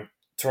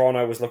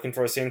Toronto was looking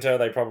for a center.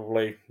 They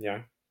probably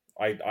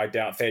I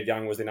doubt Thad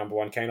Young was the number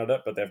one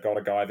candidate, but they've got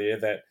a guy there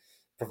that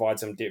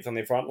provides some depth on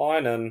their front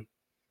line, and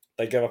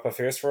they give up a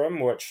first for him,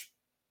 which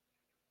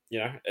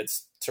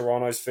it's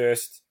Toronto's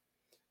first.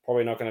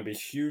 Probably not going to be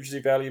hugely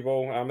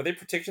valuable. Are there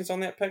protections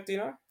on that pick? Do you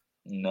know?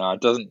 No,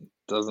 it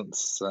doesn't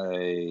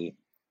say.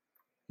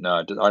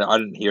 No, I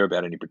didn't hear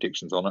about any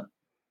protections on it.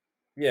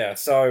 Yeah,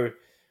 so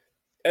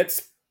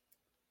it's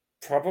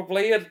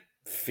probably a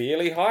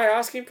fairly high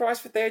asking price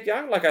for Thad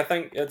Young. Like, I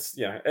think it's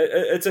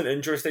it's an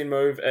interesting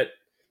move.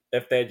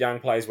 If Thad Young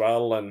plays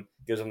well and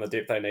gives them the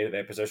depth they need at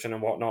their position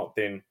and whatnot,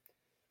 then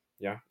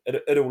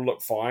it'll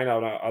look fine.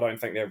 I don't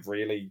think they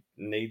really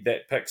need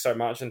that pick so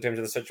much in terms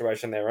of the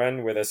situation they're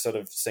in, where they sort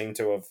of seem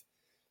to have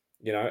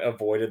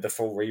avoided the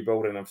full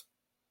rebuild and have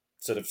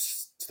sort of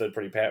stood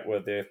pretty pat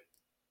with their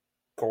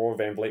core,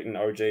 Van Vliet,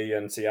 OG,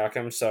 and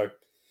Siakam. So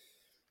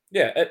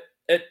yeah,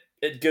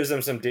 it gives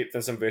them some depth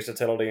and some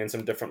versatility and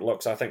some different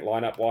looks, I think,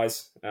 lineup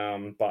wise.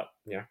 But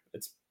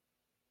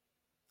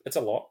it's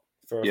a lot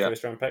for a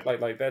first round pick.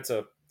 Like that's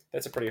a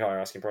pretty high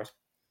asking price.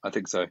 I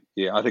think so.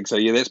 Yeah,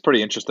 that's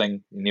pretty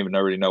interesting. You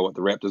never really know what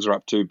the Raptors are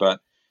up to, but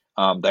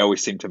they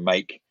always seem to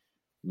make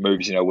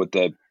moves. With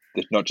the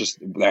not just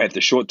they have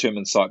the short term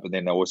in sight, but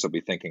then they'll also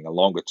be thinking a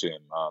longer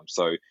term.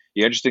 So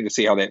interesting to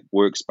see how that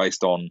works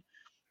based on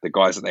the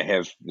guys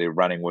that they're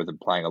running with and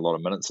playing a lot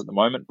of minutes at the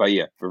moment. But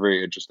yeah, a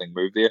very interesting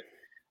move there.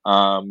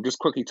 Just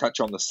quickly touch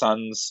on the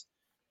Suns.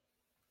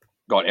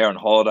 Got Aaron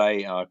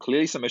Holiday.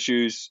 Clearly some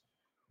issues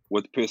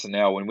with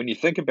personnel, and when you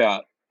think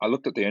about, I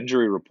looked at the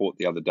injury report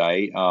the other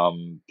day.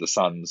 The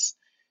Suns,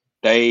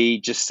 they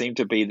just seem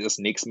to be this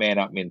next man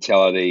up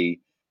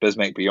mentality.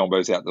 Bismack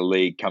Biyombo's out the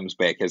league, comes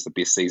back, has the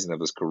best season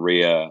of his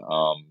career.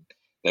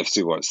 They've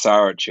still got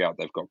Saric out,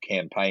 they've got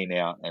Campaign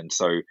out, and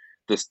so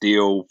this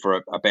deal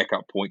for a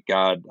backup point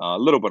guard, a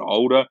little bit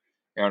older.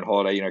 Aaron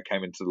Holiday,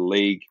 came into the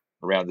league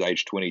around the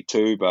age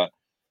 22, but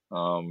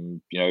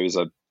it was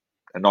a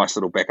nice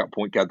little backup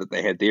point guard that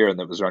they had there, and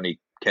there was only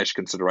cash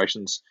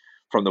considerations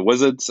from the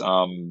Wizards.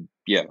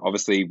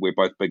 Obviously we're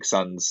both big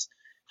Suns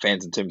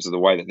fans in terms of the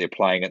way that they're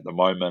playing at the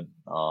moment.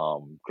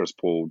 Chris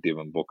Paul,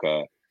 Devin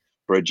Booker,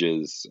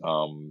 Bridges.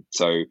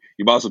 So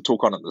you might as well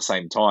talk on it at the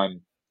same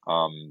time.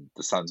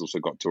 The Suns also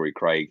got Torrey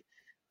Craig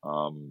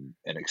in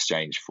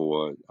exchange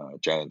for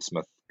Jalen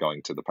Smith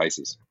going to the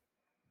Pacers.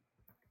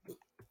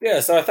 Yeah,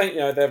 so I think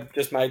they've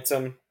just made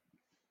some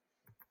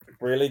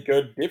really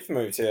good depth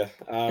moves here.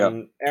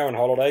 Aaron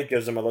Holiday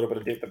gives them a little bit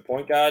of depth at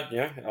point guard.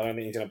 I don't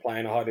think he's going to play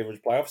in a high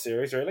leverage playoff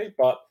series really,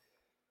 but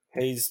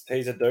he's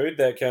a dude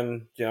that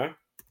can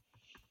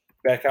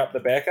back up the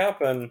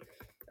backup, and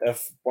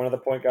if one of the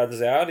point guards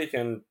is out, he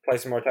can play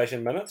some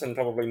rotation minutes and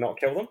probably not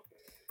kill them.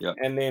 Yeah.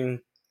 And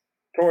then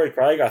Torrey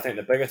Craig, I think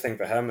the biggest thing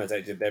for him is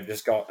that they've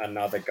just got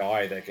another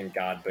guy that can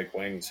guard big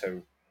wings.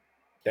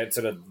 That's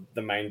sort of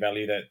the main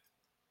value that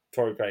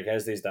Torrey Craig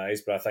has these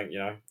days. But I think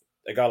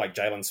a guy like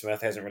Jalen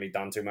Smith hasn't really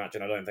done too much,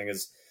 and I don't think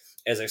is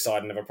as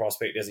exciting of a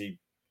prospect as he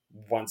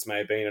once may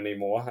have been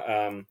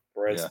anymore.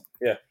 Whereas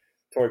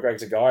Torrey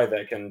Craig's a guy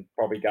that can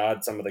probably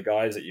guard some of the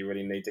guys that you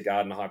really need to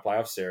guard in a high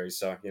playoff series.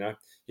 So,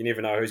 you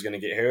never know who's going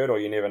to get hurt, or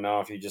you never know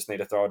if you just need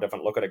to throw a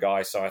different look at a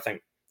guy. So I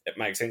think it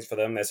makes sense for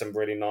them. There's some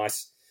really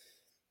nice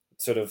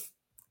sort of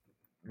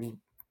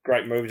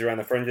great moves around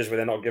the fringes where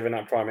they're not giving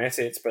up prime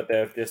assets, but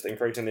they're just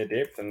increasing their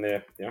depth and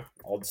their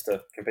odds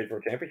to compete for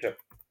a championship.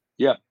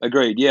 Yeah,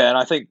 agreed. Yeah, and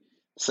I think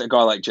a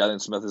guy like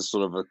Jalen Smith is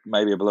sort of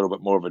maybe a little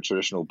bit more of a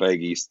traditional big.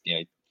 He's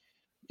you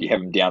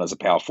have him down as a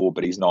power forward,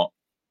 but he's not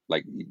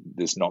like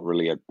there's not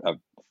really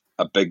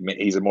a big man.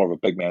 He's more of a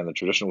big man in the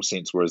traditional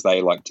sense, whereas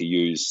they like to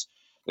use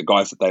the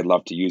guys that they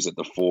love to use at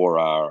the four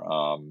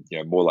are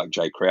more like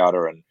Jay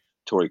Crowder, and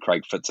Torrey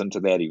Craig fits into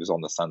that. He was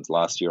on the Suns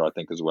last year, I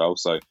think, as well.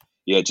 So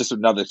yeah, just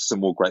some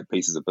more great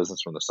pieces of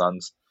business from the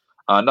Suns.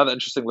 Another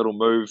interesting little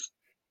move.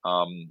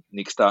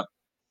 Next up,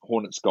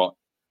 Hornets got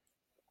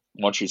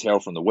Montrezl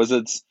Harrell from the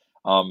Wizards.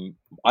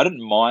 I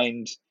didn't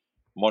mind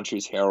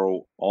Montrezl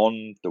Harrell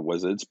on the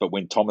Wizards, but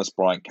when Thomas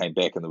Bryant came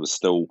back and there was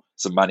still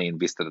some money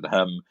invested in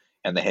him,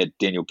 and they had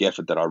Daniel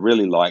Gafford that I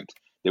really liked,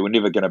 there were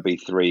never going to be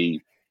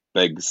three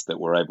bigs that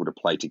were able to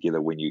play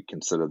together when you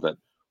consider that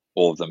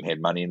all of them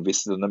had money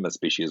invested in them,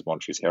 especially as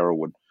Montrezl Harrell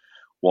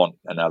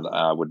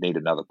would need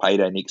another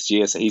payday next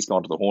year. So he's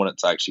gone to the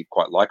Hornets. I actually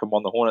quite like him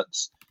on the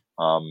Hornets.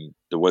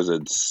 The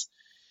Wizards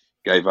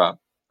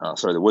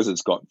the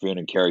Wizards got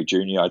Vernon Carey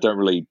Jr. I don't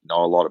really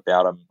know a lot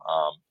about him.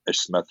 Ish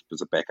Smith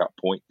was a backup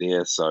point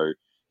there, so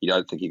you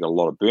don't think he got a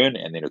lot of burn,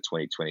 and then a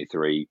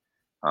 2023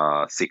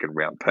 second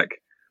round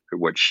pick,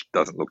 which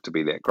doesn't look to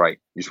be that great.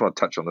 You just want to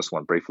touch on this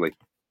one briefly.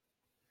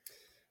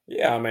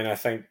 Yeah, I mean, I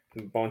think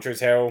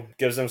Montrezl Harrell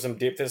gives them some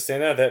depth at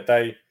center that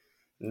they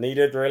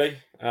needed, really.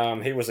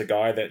 He was a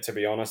guy that, to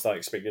be honest, I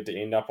expected to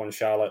end up on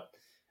Charlotte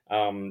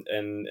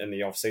in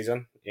the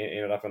off-season.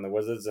 Ended up in the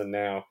Wizards, and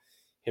now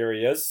here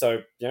he is. So,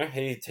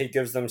 he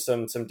gives them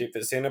some depth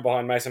at center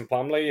behind Mason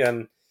Plumlee,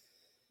 and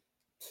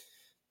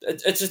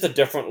it's just a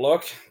different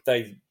look.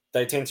 They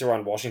tend to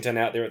run Washington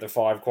out there at the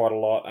 5 quite a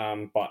lot,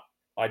 but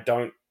I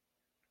don't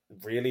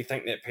really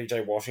think that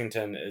PJ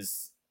Washington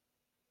is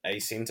a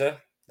center.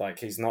 Like,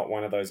 he's not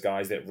one of those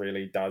guys that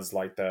really does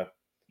like the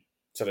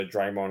sort of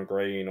Draymond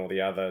Green or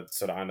the other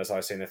sort of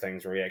undersized center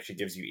things where he actually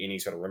gives you any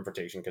sort of rim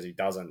protection, because he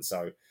doesn't.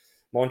 So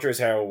Montrezl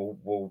Harrell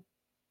will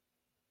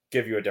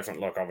give you a different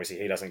look. Obviously,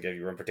 he doesn't give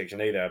you rim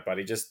protection either, but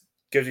he just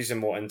gives you some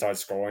more inside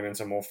scoring and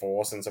some more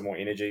force and some more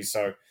energy.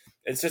 So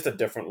it's just a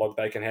different look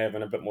they can have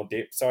and a bit more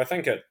depth. So I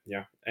think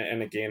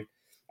and again,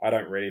 I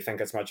don't really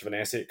think it's much of an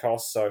asset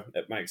cost, so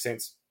it makes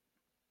sense.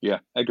 Yeah,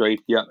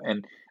 agreed. Yeah,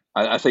 and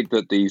I think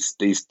that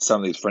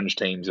some of these fringe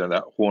teams,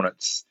 that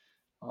Hornets,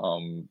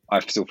 I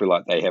still feel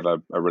like they have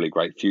a really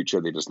great future.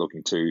 They're just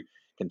looking to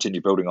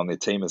continue building on their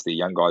team as the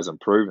young guys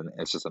improve, and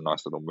it's just a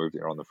nice little move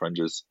there on the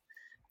fringes.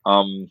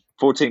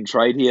 4-team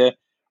trade here.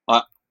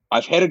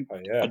 I've had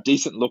a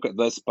decent look at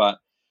this, but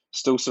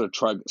still sort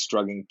of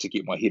struggling to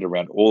get my head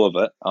around all of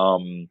it.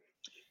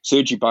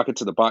 Serge Ibaka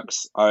to the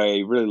Bucks.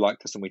 I really like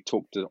this, and we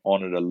talked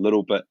on it a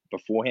little bit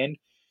beforehand.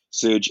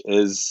 Serge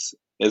is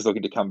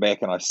looking to come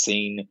back, and I've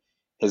seen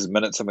his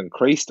minutes have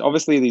increased.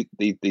 Obviously,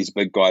 these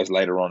big guys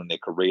later on in their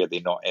career,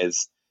 they're not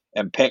as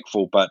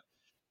impactful, but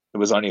it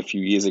was only a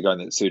few years ago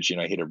that Serge,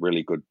 had a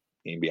really good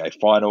NBA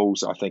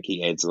Finals. I think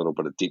he adds a little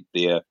bit of depth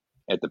there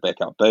at the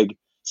backup big.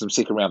 Some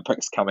second round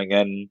picks coming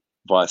in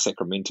via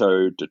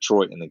Sacramento,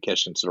 Detroit, and then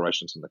cash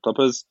considerations from the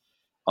Clippers.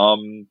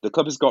 The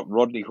Clippers got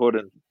Rodney Hood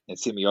and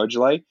Semi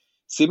Ojeleye.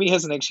 Semi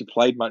hasn't actually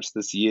played much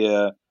this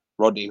year.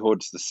 Rodney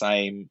Hood's the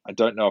same. I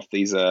don't know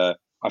if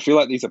I feel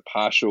like these are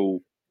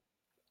partial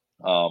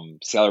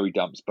salary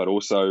dumps, but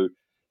also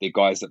they're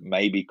guys that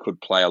maybe could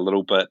play a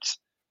little bit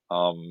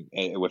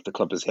if the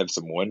Clippers have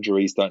some more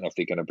injuries. Don't know if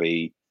they're going to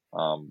be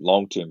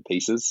long-term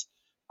pieces.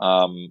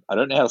 I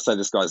don't know how to say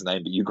this guy's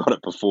name, but you got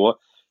it before.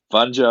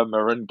 Vanja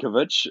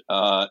Marinkovic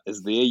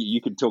is there.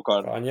 You can talk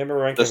on Vanja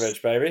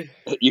Marinkovic, baby.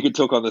 You can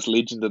talk on this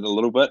legend in a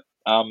little bit.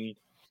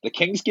 The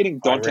Kings getting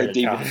Dante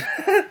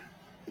DiVincenzo.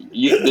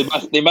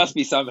 There must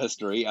be some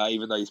history,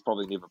 even though he's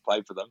probably never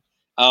played for them.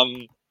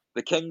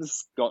 The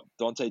Kings got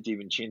Dante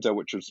DiVincenzo,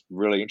 which was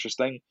really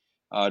interesting.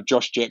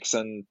 Josh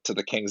Jackson to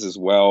the Kings as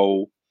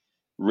well.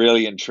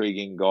 Really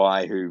intriguing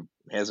guy who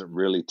hasn't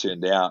really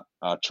turned out.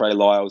 Trey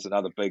Lyles,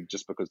 another big,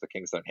 just because the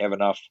Kings don't have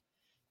enough.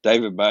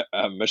 David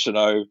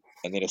Michino,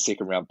 and then a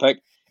second-round pick.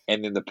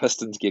 And then the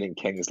Pistons getting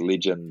Kings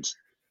legend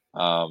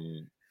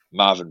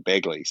Marvin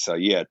Bagley. So,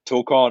 yeah,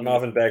 talk on...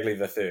 Marvin Bagley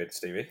the third,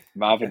 Stevie.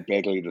 Marvin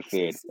Bagley the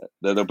third.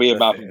 There'll be a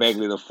Marvin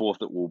Bagley the fourth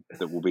that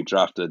will be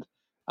drafted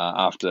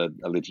after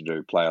a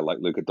legendary player like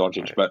Luka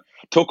Doncic. Right. But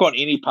talk on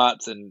any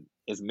parts and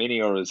as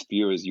many or as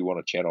few as you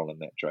want to chat on in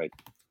that trade.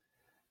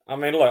 I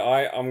mean, look,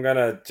 I'm going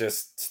to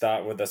just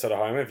start with the sort of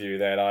overview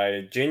that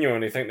I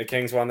genuinely think the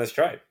Kings won this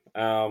trade.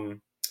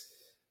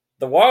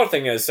 The wild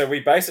thing is, so we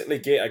basically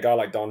get a guy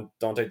like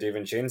Dante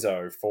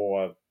DiVincenzo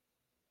for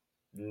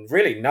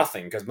really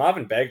nothing, because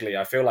Marvin Bagley,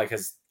 I feel like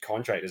his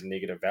contract is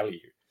negative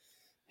value.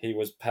 He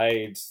was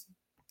paid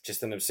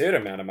just an absurd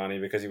amount of money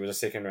because he was a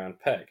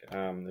second-round pick.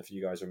 If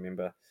you guys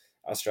remember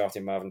us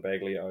drafting Marvin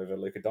Bagley over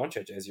Luka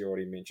Doncic, as you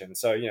already mentioned.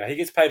 So, he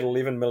gets paid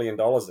 $11 million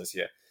this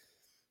year.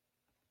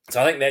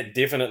 So I think that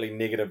definitely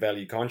negative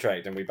value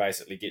contract, and we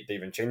basically get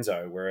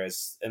DiVincenzo,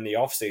 whereas in the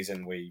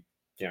off-season we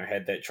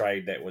had that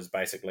trade that was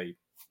basically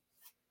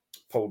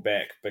pulled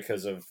back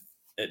because of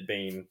it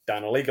being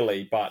done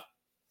illegally, but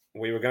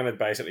we were going to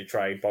basically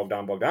trade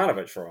Bogdan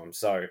Bogdanovic for him.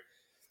 So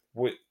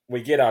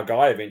we get our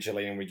guy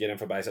eventually, and we get him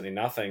for basically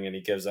nothing, and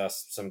he gives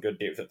us some good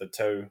depth at the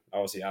 2,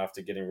 obviously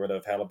after getting rid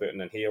of Halliburton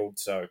and Heald.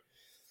 So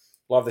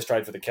love this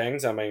trade for the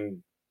Kings. I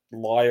mean,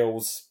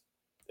 Lyles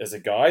is a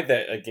guy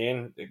that,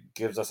 again, it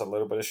gives us a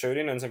little bit of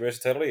shooting and some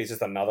versatility. He's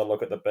just another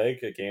look at the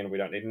big. Again, we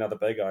don't need another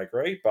big, I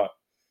agree, but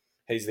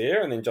he's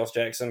there. And then Josh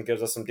Jackson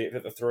gives us some depth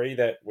at the 3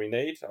 that we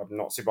need. I'm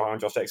not super high on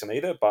Josh Jackson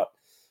either, but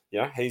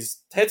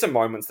he's had some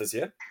moments this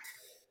year.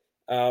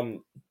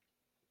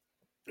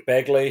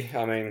 Bagley,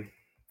 I mean,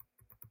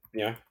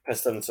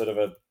 Pistons sort of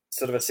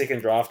a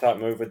second draft type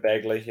move with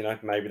Bagley.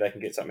 Maybe they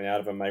can get something out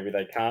of him, maybe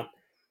they can't.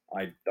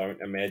 I don't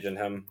imagine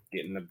him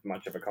getting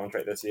much of a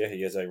contract this year.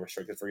 He is a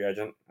restricted free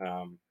agent.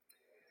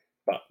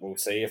 But we'll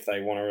see if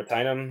they want to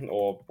retain him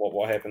or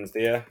what happens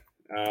there.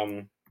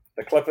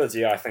 The Clippers,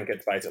 I think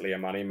it's basically a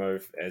money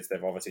move, as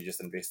they've obviously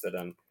just invested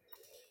in,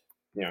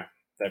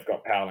 they've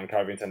got Powell and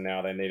Covington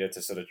now. They needed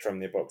to sort of trim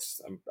their books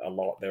a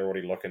lot. They're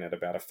already looking at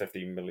about a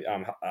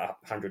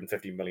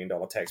 $150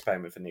 million tax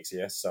payment for next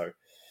year. So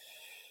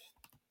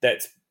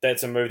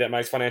that's a move that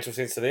makes financial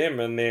sense to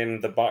them. And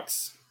then the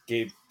Bucks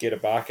get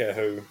Ibaka,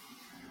 who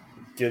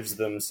gives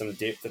them some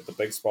depth at the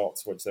big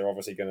spots, which they're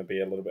obviously going to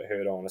be a little bit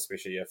hurt on,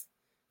 especially if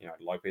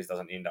Lopez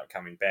doesn't end up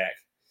coming back.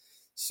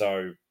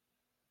 So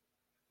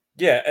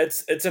yeah,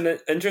 it's an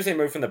interesting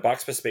move from the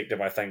Bucks'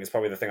 perspective. I think is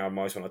probably the thing I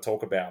most want to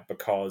talk about,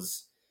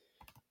 because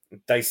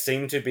they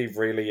seem to be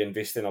really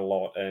investing a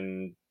lot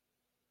in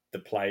the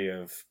play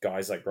of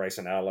guys like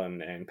Grayson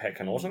Allen and Pat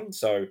Connaughton.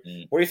 So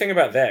what do you think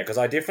about that? Because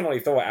I definitely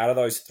thought out of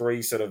those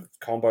 3 sort of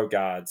combo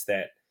guards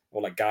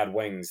or like guard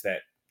wings, that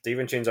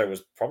DiVincenzo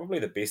was probably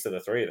the best of the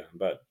 3 of them.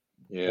 But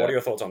what are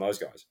your thoughts on those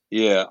guys?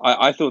 Yeah,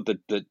 I thought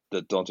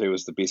that Dante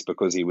was the best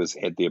because he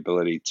had the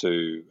ability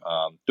to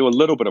do a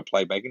little bit of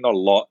playmaking, not a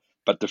lot,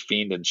 but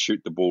defend and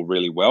shoot the ball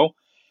really well.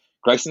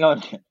 Grayson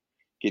Allen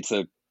gets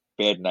a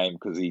bad name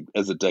because he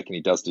is a dick and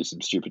he does do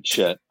some stupid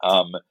shit.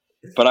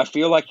 But I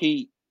feel like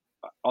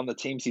on the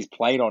teams he's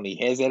played on, he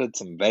has added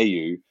some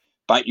value,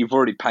 but you've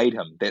already paid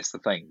him. That's the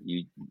thing.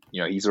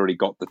 He's already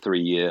got the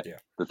 3-year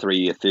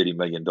 $30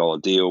 million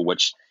deal,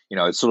 which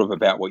is sort of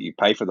about what you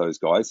pay for those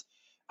guys.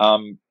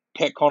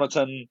 Pat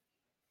Connaughton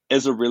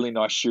is a really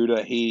nice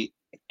shooter. He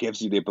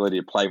gives you the ability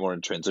to play more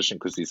in transition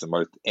because he's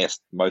the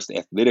most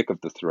athletic of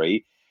the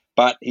 3,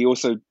 but he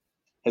also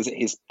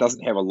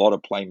doesn't have a lot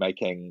of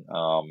playmaking.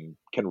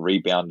 Can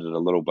rebound it a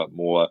little bit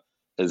more.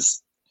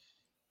 Is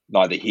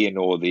neither here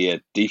nor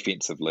there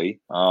defensively,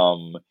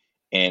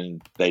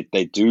 and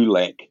they do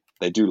lack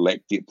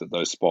depth at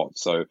those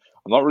spots. So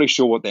I'm not really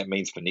sure what that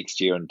means for next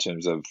year in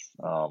terms of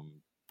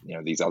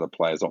these other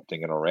players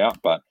opting in or out.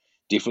 But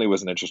definitely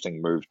was an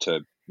interesting move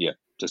to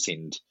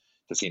send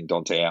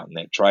Dante out in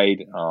that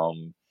trade.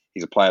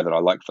 He's a player that I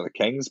like for the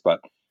Kings,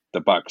 but the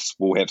Bucks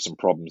will have some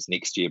problems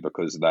next year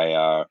because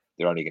they're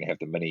only going to have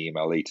the mini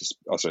MLE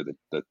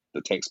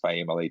the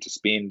taxpayer MLE to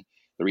spend.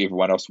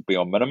 Everyone else will be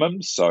on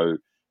minimums, so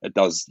it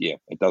does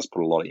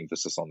put a lot of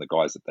emphasis on the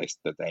guys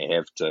that they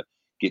have to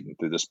get them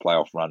through this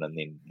playoff run and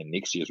then in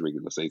next year's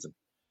regular season.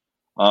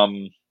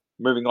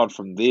 Moving on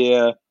from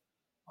there,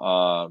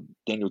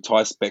 Daniel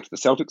Tice back to the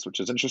Celtics, which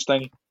is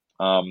interesting.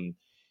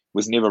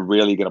 Was never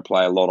really going to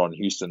play a lot on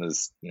Houston,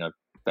 as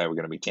they were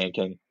going to be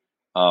tanking.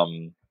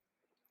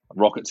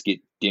 Rockets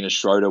get Dennis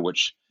Schroeder,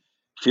 which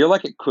feel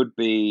like it could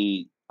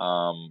be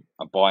a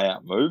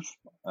buyout move.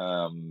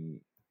 I'm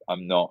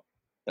not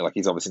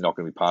he's obviously not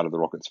going to be part of the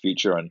Rockets'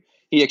 future, and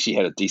he actually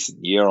had a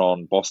decent year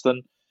on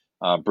Boston.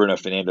 Bruno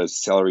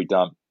Fernando's salary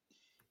dump,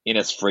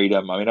 Enes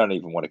Freedom. I mean, I don't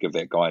even want to give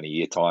that guy in a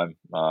year time.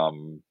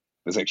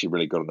 Was actually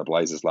really good on the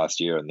Blazers last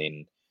year, and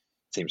then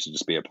seems to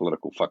just be a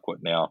political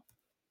fuckwit now.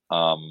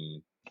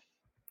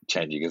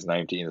 Changing his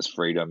name to Enes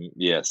Freedom.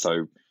 Yeah,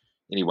 so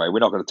anyway, we're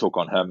not going to talk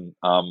on him.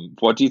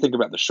 What do you think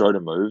about the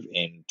Schroeder move,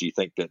 and do you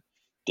think that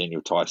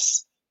Daniel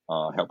Tice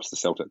helps the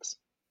Celtics?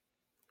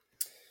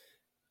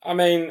 I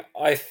mean,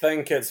 I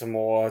think it's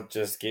more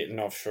just getting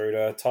off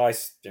Schroeder.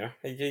 Tice,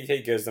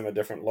 he gives them a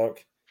different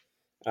look,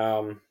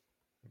 a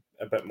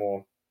bit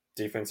more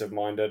defensive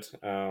minded.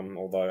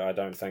 Although I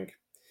don't think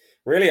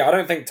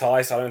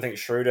Tice, I don't think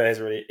Schroeder has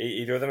really,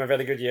 either of them have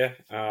had a good year.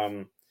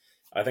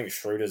 I think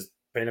Schroeder's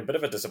been a bit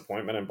of a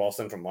disappointment in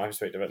Boston from my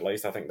perspective, at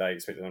least. I think they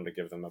expected him to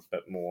give them a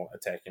bit more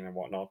attacking and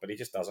whatnot, but he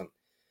just doesn't.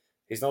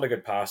 He's not a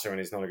good passer and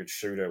he's not a good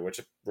shooter, which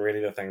are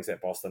really the things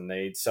that Boston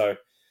needs. So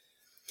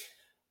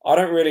I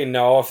don't really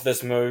know if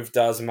this move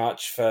does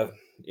much for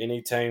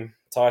any team.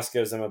 Tice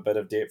gives them a bit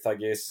of depth, I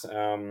guess.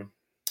 I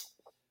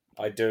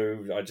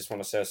just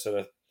want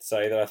to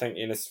say that I think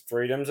Enes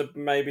Freedom's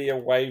maybe a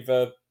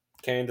waiver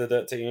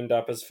candidate to end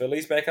up as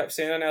Philly's backup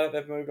center now that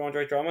they've moved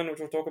Andre Drummond, which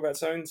we'll talk about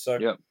soon.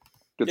 So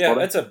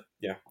it's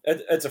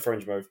a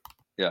fringe move.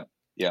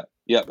 Yeah,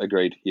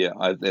 agreed. Yeah,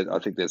 I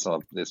think that's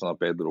not a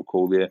bad little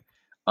call there.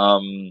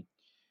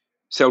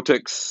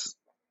 Celtics.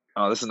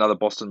 This is another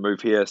Boston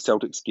move here.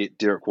 Celtics get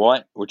Derek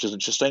White, which is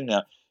interesting.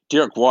 Now,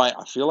 Derek White,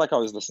 I feel like I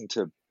was listening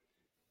to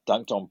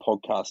Dunked On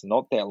podcast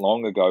not that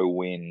long ago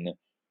when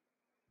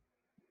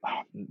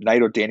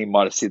Nate or Danny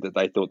might have said that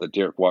they thought that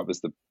Derek White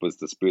was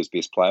the Spurs'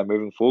 best player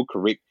moving forward.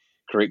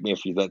 Correct me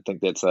if you don't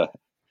think that's a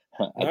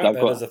No,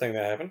 that is a thing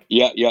that happened.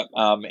 Yeah.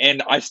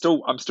 And I'm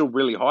still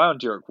really high on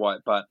Derek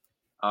White, but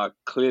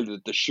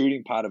clearly the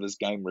shooting part of his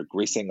game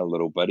regressing a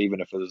little bit, even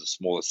if it is a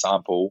smaller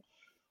sample.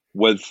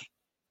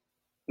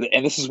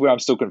 And this is where I'm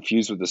still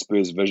confused with the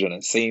Spurs' vision.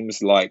 It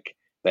seems like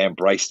they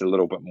embraced a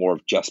little bit more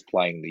of just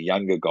playing the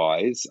younger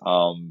guys,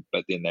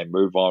 but then they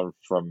move on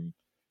from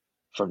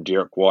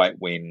Derek White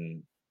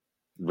when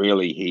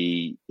really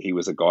he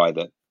was a guy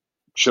that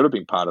should have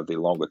been part of their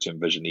longer term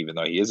vision, even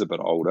though he is a bit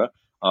older.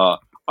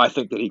 I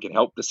think that he can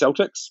help the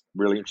Celtics.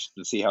 Really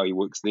interested to see how he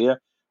works there.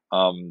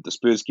 The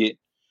Spurs get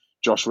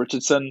Josh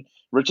Richardson.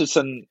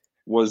 Richardson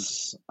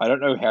I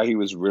don't know how he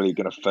was really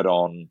going to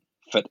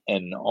fit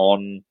in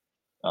on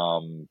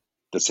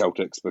the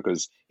Celtics,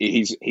 because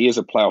he is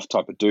a playoff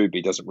type of dude, but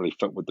he doesn't really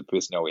fit with the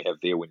personnel we have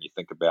there when you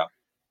think about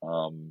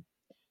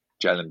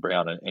Jaylen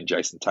Brown and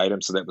Jason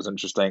Tatum. So that was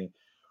interesting.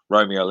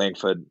 Romeo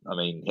Langford,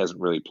 hasn't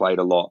really played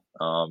a lot,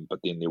 but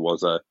then there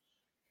was a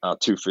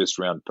first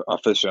round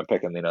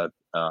pick and then a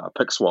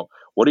pick swap.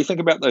 What do you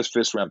think about those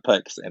first round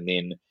picks? And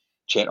then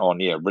chat on,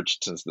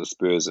 Richardson's to the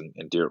Spurs and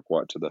Derek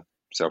White to the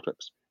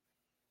Celtics.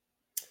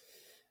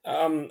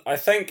 I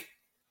think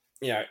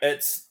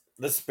it's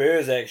the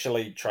Spurs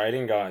actually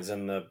trading guys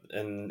in the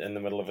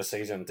middle of a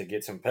season to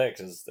get some picks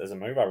is a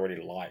move I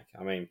really like.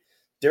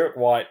 Derek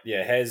White,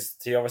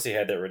 he obviously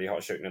had that really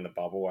hot shooting in the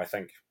bubble. I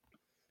think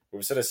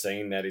we've sort of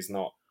seen that he's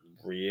not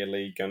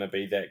really going to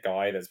be that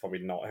guy. That's probably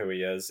not who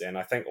he is. And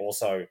I think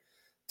also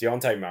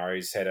Dejounte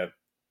Murray's had a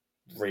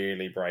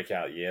really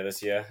breakout year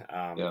this year.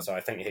 So I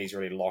think he's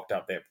really locked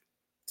up that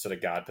sort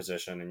of guard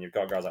position. And you've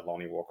got guys like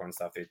Lonnie Walker and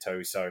stuff there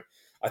too. So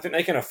I think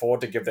they can afford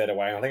to give that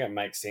away. I think it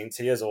makes sense.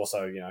 He is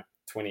also,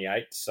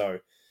 28. So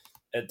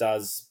it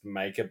does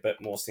make a bit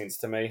more sense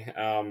to me.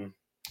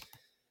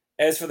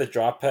 As for the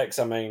draft picks,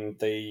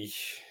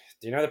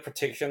 do you know the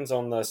protections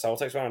on the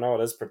Celtics one? I know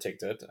it is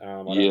protected. I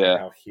don't know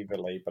how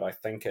heavily, but I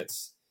think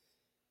it's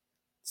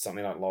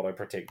something like lotto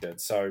protected.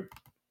 So,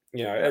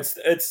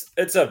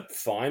 it's a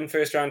fine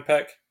first round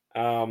pick.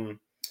 And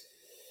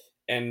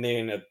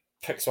then a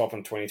pick swap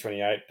in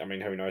 2028.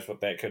 Who knows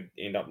what that could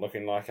end up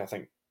looking like? I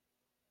think,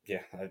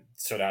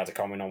 it's sort of hard to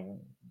comment on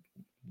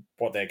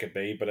what that could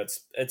be, but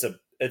it's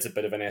a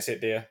bit of an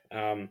asset there.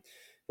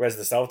 Whereas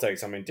the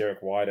Celtics,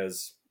 Derek White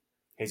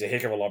he's a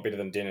heck of a lot better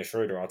than Dennis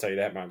Schroeder. I'll tell you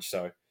that much.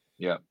 So.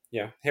 Yeah,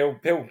 he'll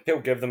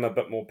give them a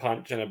bit more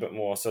punch and a bit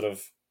more sort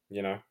of,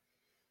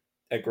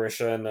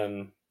 aggression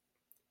and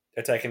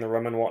attacking the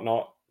rim and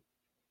whatnot.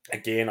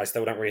 Again, I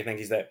still don't really think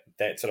he's that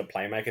sort of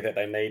playmaker that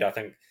they need. I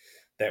think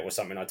that was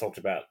something I talked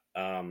about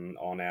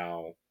on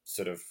our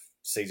sort of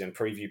season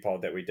preview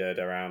pod that we did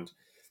around.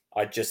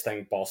 I just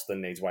think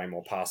Boston needs way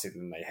more passing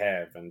than they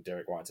have, and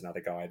Derek White's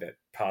another guy that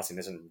passing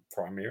isn't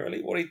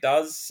primarily what he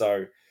does.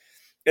 So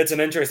it's an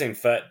interesting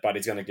fit, but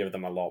he's going to give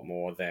them a lot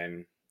more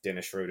than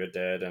Dennis Schroeder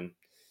did, and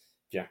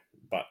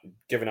but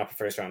giving up a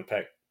first round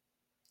pick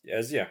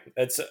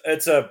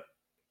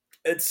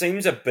it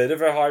seems a bit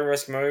of a high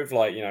risk move.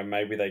 Like,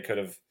 maybe they could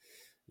have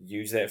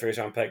used that first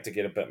round pick to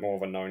get a bit more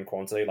of a known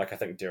quantity. Like, I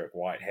think Derek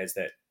White has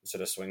that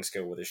sort of swing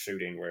skill with his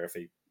shooting, where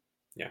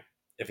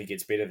if he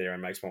gets better there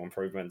and makes more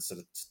improvements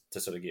to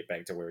sort of get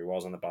back to where he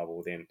was in the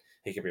bubble, then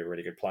he could be a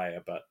really good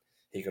player. But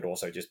he could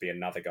also just be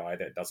another guy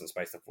that doesn't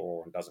space the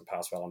floor and doesn't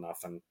pass well enough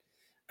and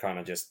kind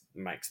of just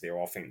makes their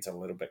offense a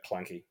little bit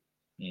clunky.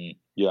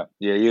 Yeah,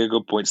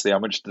 good points there.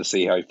 I'm interested to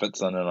see how he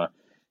fits in a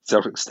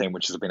Celtics team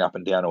which has been up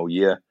and down all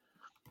year.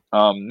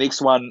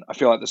 Next one, I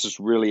feel like this is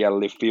really out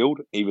of left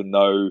field, even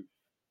though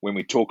when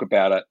we talk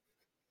about it,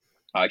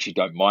 I actually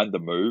don't mind the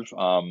move.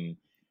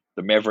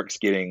 The Mavericks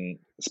getting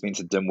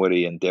Spencer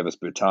Dinwiddie and Davis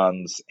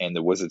Bertans, and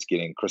the Wizards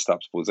getting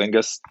Kristaps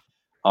Porzingis.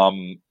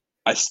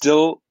 I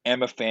still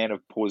am a fan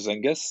of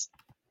Porzingis,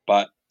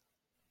 but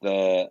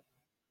the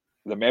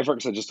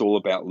Mavericks are just all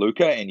about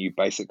Luka, and you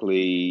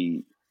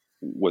basically,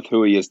 with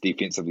who he is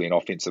defensively and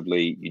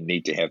offensively, you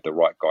need to have the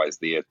right guys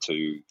there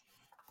to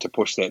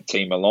push that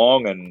team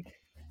along. And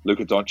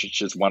Luka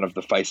Doncic is one of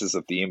the faces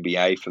of the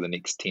NBA for the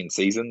next 10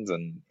 seasons,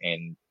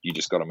 and you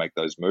just got to make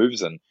those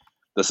moves. And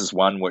this is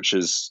one which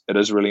is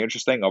really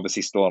interesting.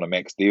 Obviously, still on a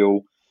max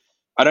deal.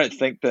 I don't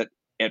think that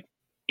at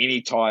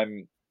any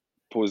time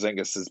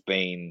Porzingis has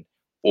been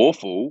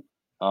awful.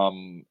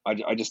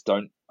 I just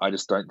don't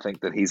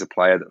think that he's a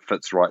player that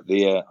fits right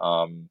there.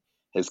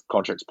 His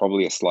contract's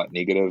probably a slight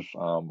negative.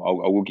 I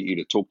will get you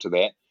to talk to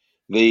that.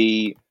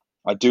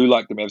 I do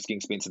like the Mavs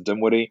getting Spencer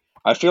Dinwiddie.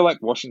 I feel like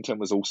Washington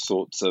was all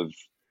sorts of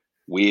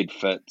weird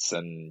fits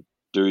and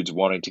dudes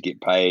wanting to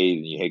get paid.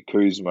 And you had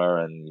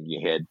Kuzma and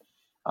you had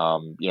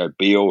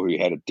Beal, who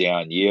had a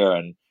down year.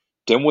 And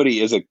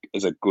Dinwiddie is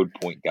a good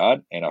point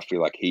guard, and I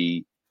feel like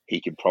he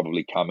can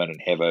probably come in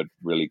and have a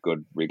really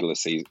good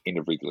end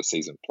of regular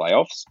season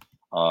playoffs.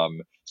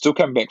 Still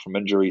coming back from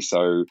injury,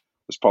 so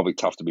it's probably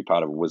tough to be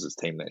part of a Wizards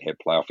team that had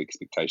playoff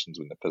expectations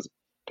when the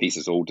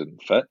pieces all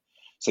didn't fit.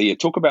 So yeah,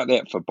 talk about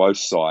that for both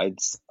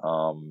sides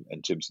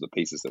in terms of the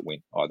pieces that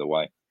went either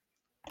way.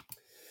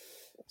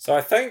 So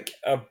I think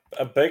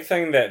a big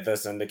thing that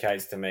this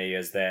indicates to me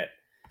is that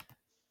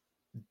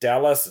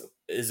Dallas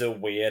is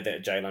aware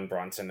that Jalen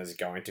Brunson is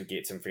going to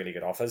get some fairly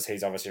good offers.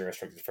 He's obviously a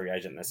restricted free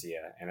agent this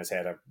year and has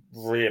had a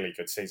really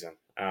good season.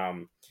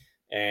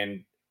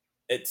 And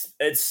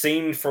it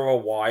seemed for a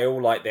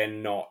while like they're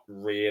not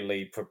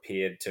really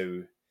prepared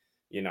to,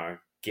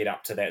 get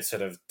up to that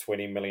sort of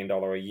 $20 million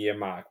a year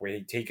mark where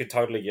he could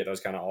totally get those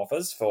kind of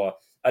offers for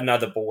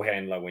another ball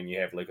handler when you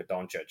have Luka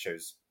Doncic,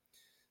 who's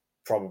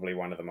probably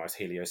one of the most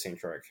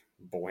heliocentric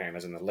ball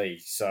handlers in the league.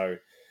 So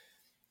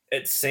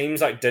it seems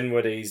like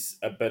Dinwiddie's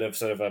a bit of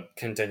sort of a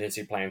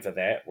contingency plan for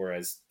that,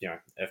 whereas,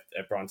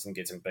 if Brunson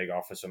gets some big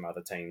offers from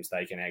other teams,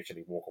 they can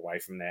actually walk away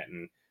from that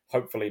and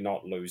hopefully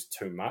not lose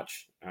too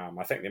much.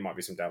 I think there might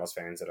be some Dallas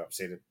fans that are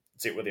upset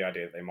with the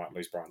idea that they might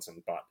lose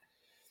Brunson, but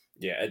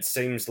yeah, it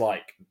seems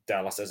like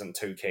Dallas isn't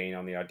too keen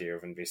on the idea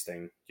of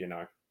investing,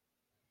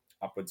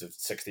 upwards of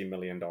 $60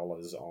 million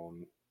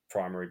on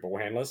primary ball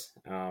handlers.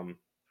 And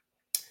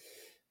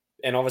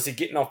obviously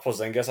getting off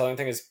Porzingis, I don't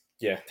think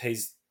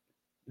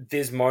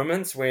there's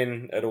moments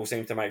when it all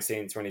seems to make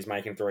sense when he's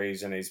making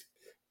threes and he's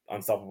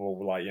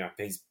unstoppable. Like,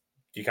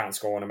 you can't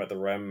score on him at the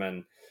rim,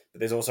 but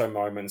there's also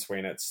moments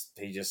when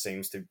he just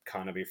seems to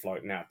kind of be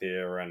floating out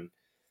there and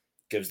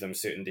gives them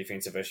certain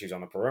defensive issues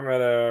on the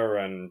perimeter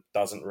and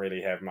doesn't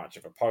really have much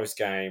of a post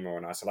game or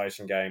an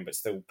isolation game, but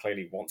still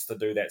clearly wants to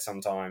do that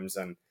sometimes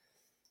and,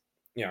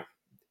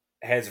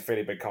 has a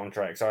fairly big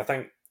contract. So I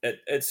think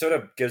it sort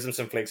of gives them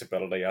some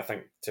flexibility. I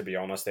think, to be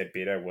honest, they're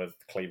better with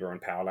Kleber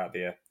and Powell out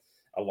there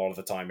a lot of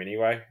the time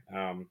anyway.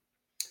 And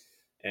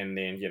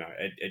then,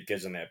 it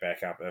gives them that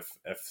backup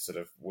if sort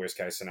of worst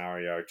case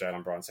scenario,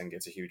 Jalen Brunson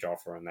gets a huge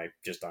offer and they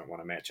just don't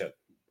want to match it.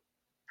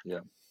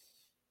 Yeah.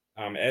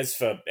 As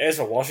for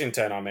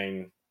Washington, I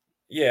mean,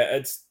 yeah,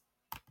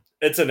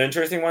 it's an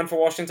interesting one for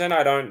Washington.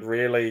 I don't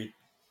really,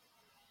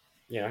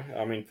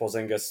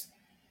 Porzingis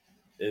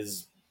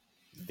is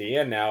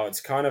there now.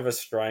 It's kind of a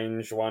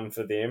strange one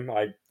for them.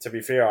 To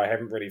be fair, I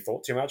haven't really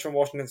thought too much from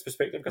Washington's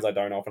perspective because I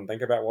don't often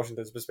think about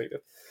Washington's perspective.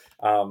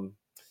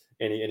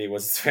 Any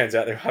Wizards fans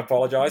out there, I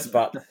apologize,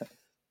 but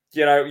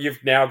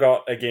you've now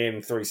got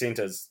again 3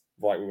 centers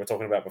like we were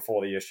talking about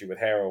before the issue with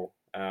Harrell.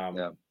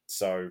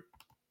 So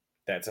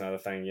that's another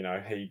thing.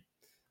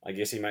 I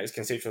guess he makes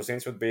conceptual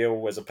sense with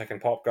Beal as a pick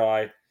and pop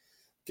guy,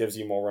 gives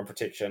you more rim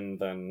protection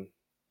than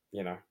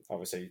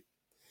obviously.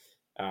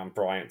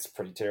 Bryant's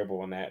pretty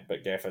terrible in that,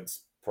 but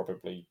Gafford's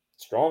probably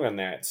strong in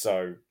that.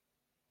 So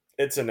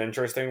it's an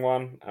interesting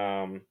one.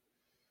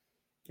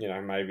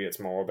 Maybe it's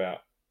more about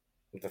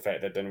the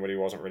fact that Dinwiddie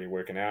wasn't really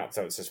working out,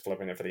 so it's just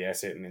flipping it for the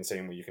asset and then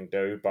seeing what you can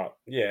do. But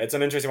yeah, it's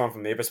an interesting one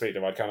from their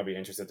perspective. I'd kind of be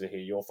interested to hear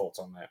your thoughts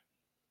on that.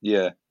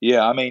 Yeah.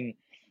 I mean,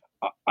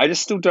 I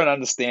just still don't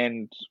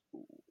understand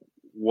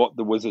what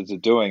the Wizards are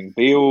doing.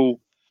 Beal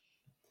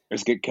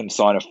can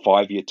sign a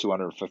 5-year,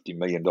 $250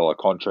 million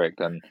contract,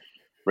 and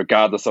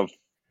regardless of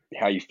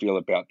how you feel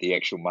about the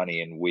actual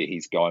money and where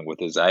he's going with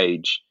his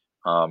age,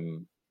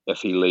 if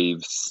he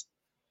leaves,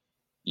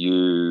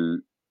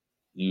 you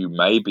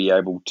may have been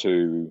able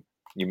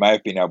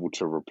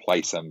to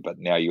replace him, but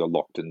now you're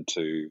locked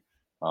into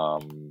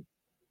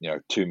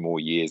 2 more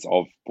years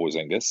of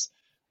Porzingis.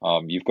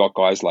 You've got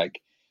guys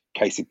like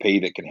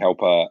KCP that can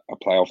help a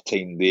playoff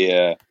team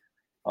there.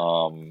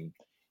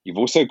 You've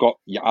also got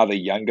other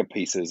younger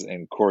pieces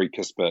in Corey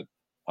Kispert,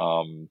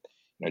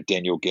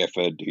 Daniel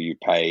Gafford, who you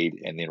paid,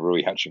 and then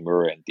Rui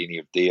Hachimura and Denny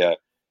Avdia,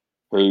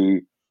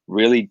 who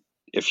really,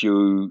 if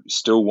you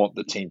still want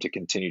the team to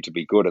continue to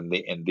be good, and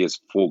there's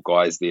 4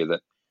 guys there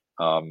that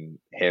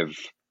have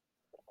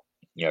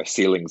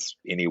ceilings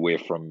anywhere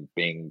from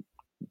being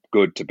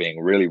good to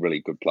being really, really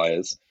good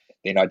players,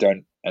 then I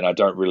don't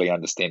really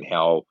understand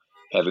how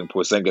having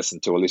Porzingis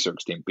and to a lesser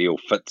extent Beal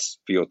fits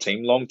for your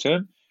team long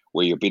term,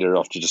 where you're better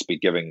off to just be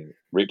giving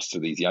reps to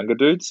these younger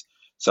dudes.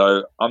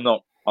 So I'm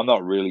not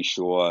really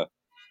sure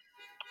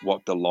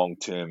what the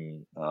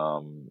long-term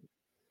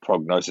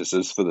prognosis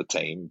is for the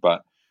team,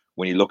 but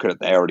when you look at it,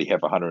 they already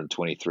have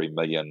 123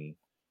 million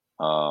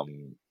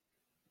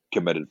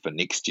committed for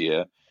next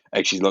year.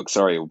 Actually,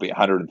 it will be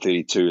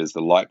 132 is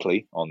the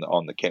likely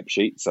on the cap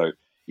sheet. So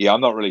yeah,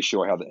 I'm not really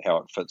sure how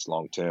it fits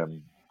long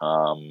term.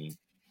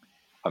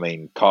 I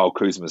mean, Kyle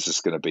Kuzma is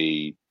just going to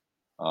be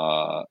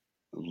the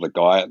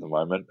guy at the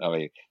moment. I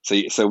mean,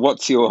 so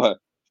what's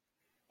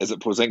is it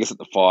Porzingis at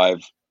the 5,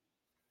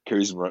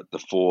 Kuzma at the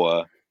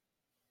 4?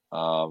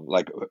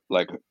 Like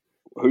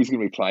who's going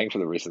to be playing for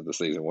the rest of the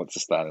season? What's the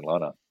starting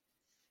lineup?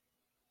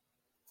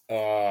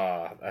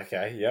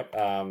 Okay, yep.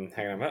 Hang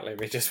on a minute. Let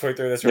me just work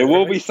through this. There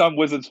will be some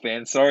Wizards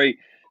fans. Sorry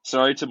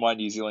to my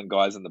New Zealand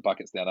guys in the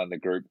Buckets Down Under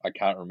group. I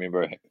can't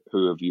remember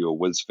who of you are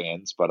Wiz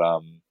fans, but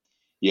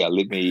yeah,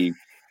 let me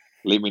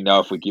know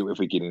if we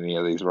get any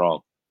of these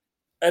wrong.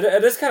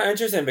 It is kind of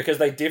interesting because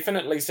they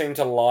definitely seem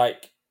to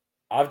like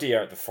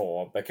Avdia at the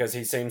 4 because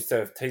he's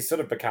sort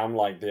of become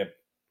like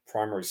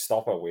primary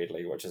stopper,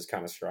 weirdly, which is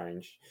kind of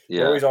strange.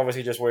 Yeah. Louis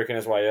obviously just working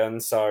his way in,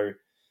 so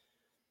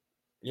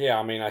yeah,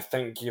 I mean, I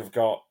think you've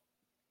got,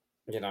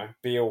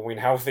 Beal, when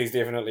healthy's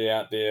definitely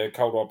out there,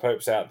 Caldwell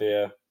Pope's out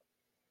there,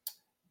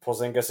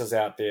 Porzingis is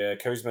out there,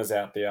 Kuzma's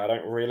out there. I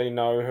don't really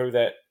know who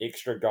that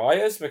extra guy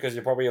is because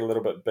you're probably a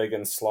little bit big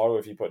and slow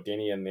if you put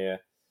Denny in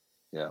there.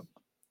 Yeah.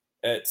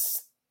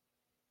 It's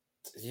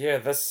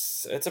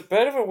a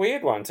bit of a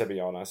weird one, to be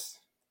honest.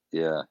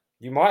 Yeah.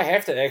 You might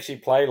have to actually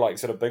play like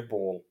sort of big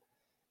ball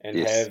and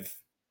have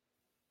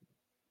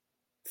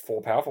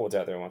 4 power forwards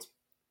out there once.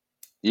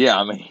 Yeah,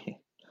 I mean,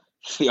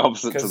 it's the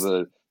opposite to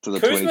the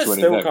Kuzma's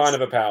 2020 still Knicks. kind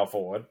of a power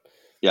forward.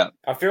 Yeah.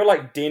 I feel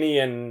like Denny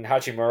and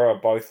Hachimura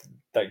are both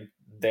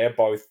they're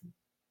both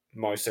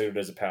most suited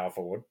as a power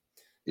forward.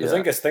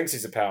 Porzingis thinks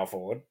he's a power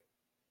forward.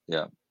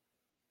 Yeah.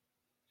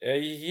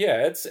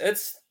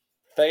 It's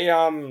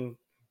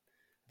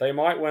they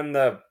might win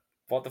the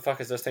what the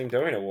fuck is this team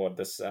doing award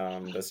this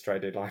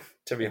trade deadline,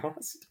 to be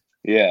honest.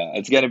 Yeah,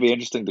 it's going to be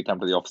interesting to come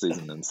to the off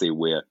season and see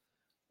where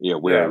it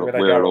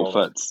all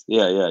fits.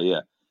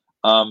 Yeah.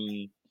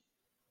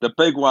 The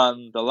big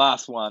one, the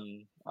last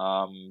one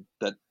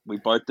that we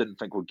both didn't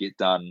think would get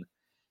done,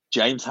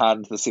 James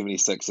Harden to the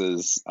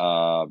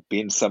 76ers,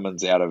 Ben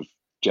Simmons out of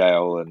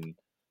jail and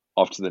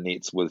off to the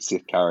Nets with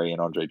Seth Curry and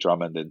Andre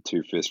Drummond and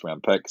 2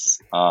 first-round picks.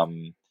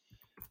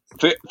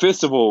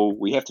 First of all,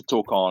 we have to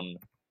talk on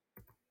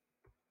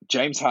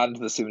James Harden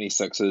to the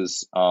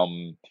 76ers.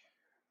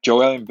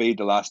 Joel Embiid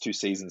the last 2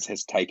 seasons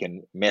has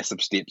taken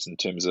massive steps in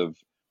terms of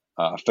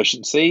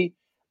efficiency.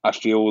 I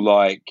feel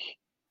like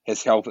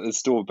his health is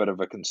still a bit of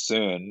a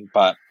concern,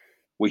 but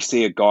we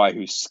see a guy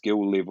whose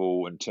skill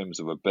level in terms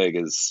of a big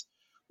is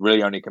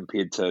really only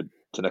compared to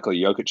Nikola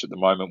Jokic at the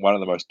moment, one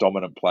of the most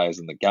dominant players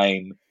in the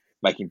game,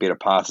 making better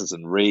passes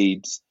and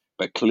reads,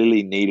 but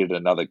clearly needed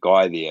another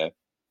guy there.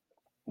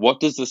 What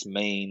does this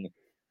mean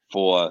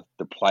for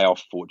the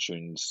playoff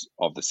fortunes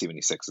of the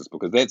 76ers?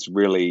 Because that's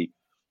really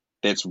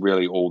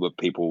all that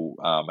people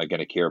are going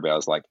to care about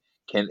is like,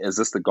 is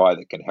this the guy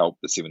that can help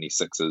the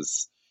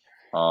 76ers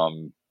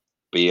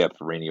be a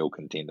perennial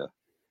contender?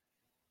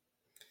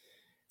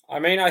 I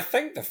mean, I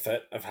think the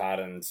fit of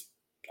Harden's,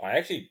 I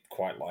actually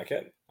quite like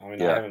it. I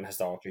mean, I haven't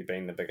historically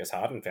been the biggest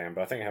Harden fan,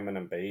 but I think him and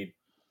Embiid,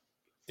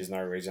 there's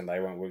no reason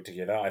they won't work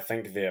together. I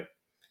think their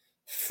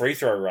free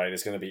throw rate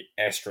is going to be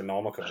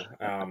astronomical.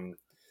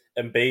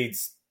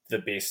 Embiid's the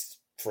best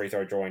free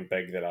throw drawing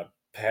big that I've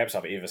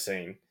ever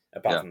seen,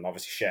 apart from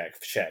obviously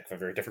Shaq for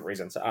very different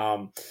reasons.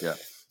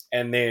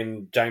 And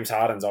then James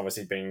Harden's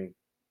obviously been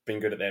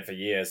good at that for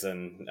years,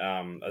 and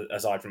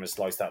aside from his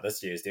slow start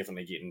this year, is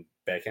definitely getting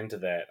back into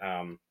that.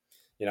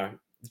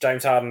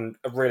 James Harden,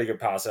 a really good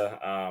passer.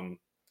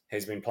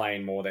 He's been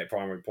playing more that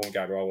primary point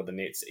guard role with the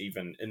Nets,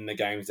 even in the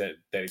games that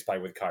he's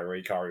played with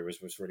Kyrie. Kyrie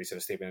was really sort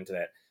of stepping into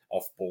that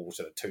off-ball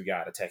sort of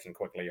 2-guard attacking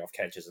quickly off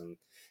catches and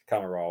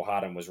kind of role.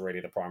 Harden was really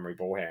the primary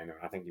ball handler,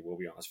 and I think he will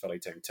be on this Philly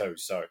team too.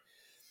 So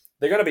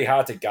they're going to be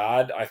hard to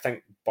guard. I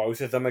think both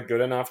of them are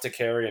good enough to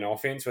carry an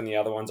offense when the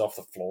other one's off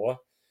the floor.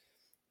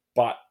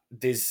 But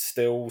there's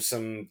still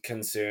some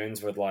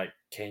concerns with, like,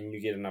 can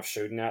you get enough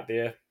shooting out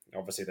there?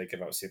 Obviously, they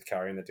give up Seth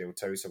Curry in the deal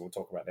too, so we'll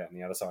talk about that on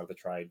the other side of the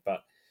trade.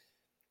 But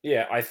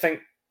yeah, I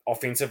think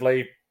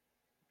offensively,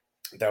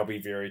 they'll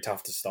be very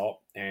tough to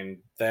stop. And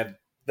they're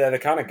the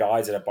kind of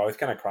guys that are both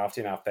kind of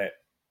crafty enough that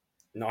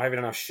not having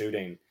enough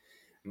shooting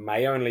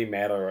may only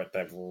matter at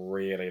the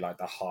really, like,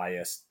 the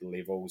highest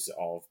levels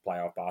of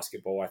playoff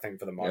basketball. I think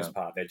for the most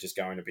part, they're just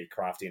going to be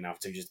crafty enough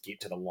to just get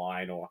to the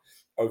line or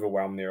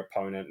overwhelm their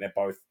opponent. They're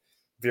both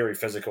very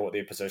physical at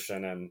their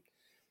position, and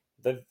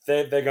they're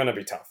going to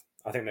be tough.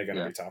 I think they're going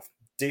to be tough.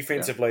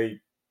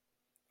 Defensively,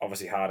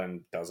 obviously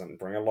Harden doesn't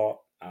bring a lot,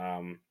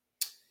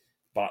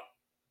 but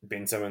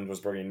Ben Simmons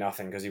was bringing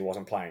nothing because he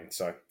wasn't playing.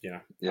 So,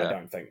 I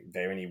don't think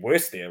they're any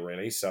worse there,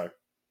 really. So,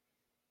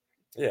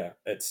 yeah,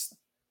 it's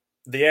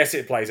the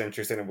asset play is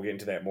interesting, and we'll get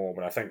into that more.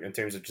 But I think in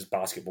terms of just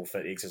basketball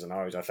fit, X's and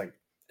O's, I think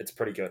it's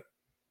pretty good.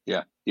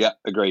 Yeah,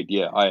 agreed.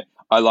 Yeah,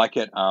 I like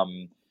it.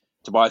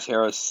 Tobias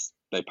Harris,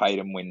 they paid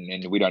him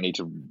and we don't need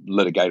to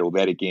litigate all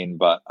that again,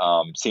 but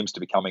seems to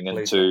be coming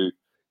into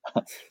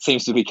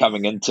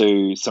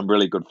some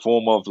really good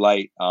form of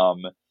late.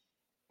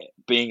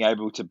 Being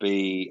able to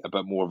be a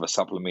bit more of a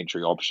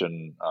supplementary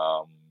option,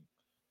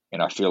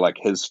 and I feel like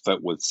his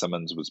fit with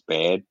Simmons was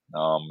bad.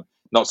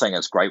 Not saying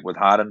it's great with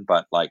Harden,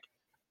 but like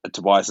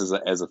Tobias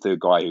as a third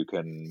guy who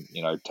can,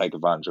 take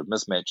advantage of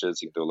mismatches.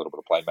 He can do a little bit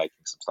of playmaking,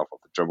 some stuff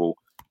off the dribble.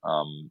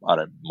 I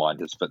don't mind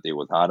his fit there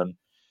with Harden.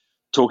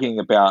 Talking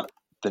about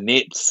the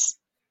Nets,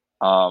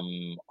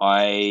 I'm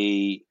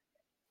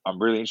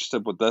really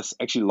interested with this.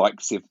 Actually like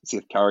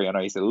Seth Curry. I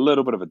know he's a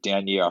little bit of a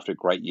down year after a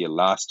great year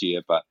last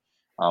year, but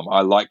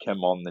I like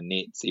him on the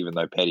Nets, even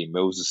though Patty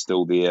Mills is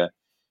still there.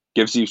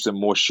 Gives you some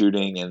more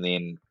shooting, and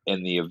then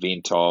in the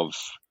event of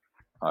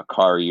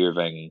Kyrie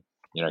Irving,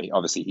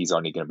 obviously he's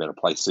only going to be able to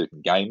play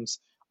certain games.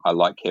 I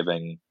like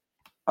having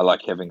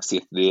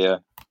Seth there.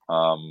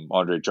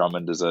 Andre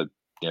Drummond is a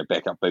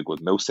backup big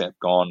with Millsap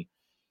gone.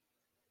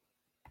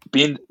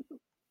 Ben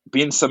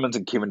Ben Simmons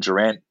and Kevin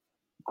Durant,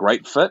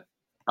 great fit.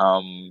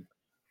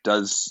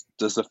 Does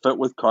the fit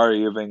with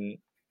Kyrie Irving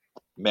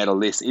matter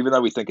less? Even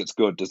though we think it's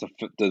good, does the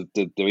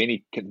fit, do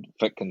any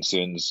fit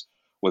concerns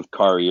with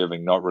Kyrie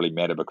Irving not really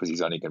matter because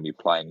he's only going to be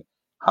playing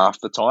half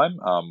the time?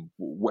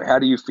 How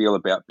do you feel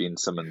about Ben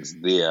Simmons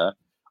there?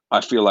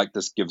 I feel like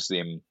this gives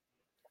them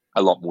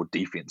a lot more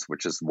defense,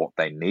 which is what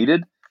they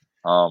needed.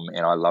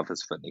 And I love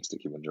his fit next to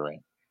Kevin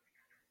Durant.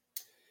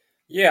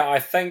 Yeah, I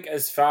think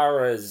as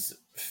far as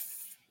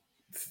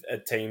a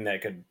team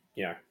that could,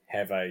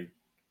 have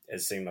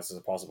as seamless as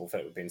a possible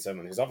fit with Ben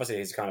Simmons, because obviously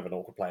he's kind of an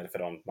awkward player to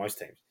fit on most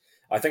teams.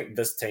 I think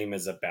this team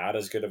is about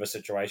as good of a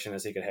situation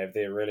as he could have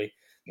there, really.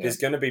 Yeah. There's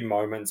going to be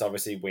moments,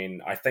 obviously,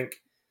 when I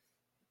think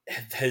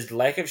his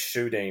lack of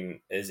shooting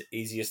is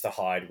easiest to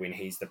hide when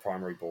he's the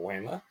primary ball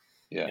handler.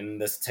 Yeah. In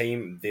this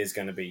team, there's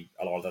going to be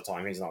a lot of the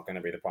time he's not going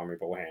to be the primary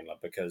ball handler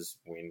because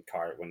when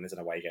there's an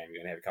away game,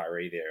 you're going to have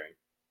Kyrie there, and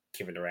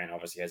Kevin Durant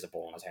obviously has a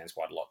ball in his hands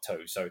quite a lot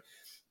too. So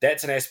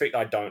that's an aspect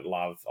I don't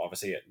love.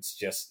 Obviously, it's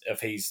just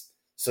if he's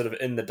sort of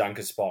in the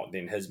dunker spot,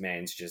 then his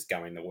man's just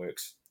going the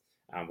works.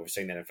 We've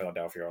seen that in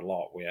Philadelphia a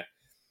lot, where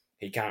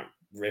he can't,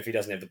 if he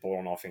doesn't have the ball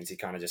on offense, he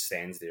kind of just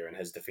stands there and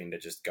his defender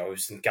just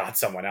goes and guards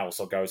someone else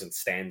or goes and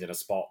stands in a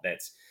spot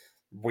that's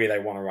where they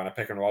want to run a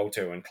pick and roll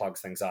to and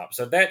plugs things up.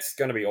 So that's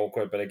going to be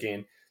awkward. But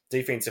again,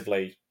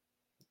 defensively,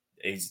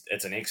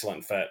 it's an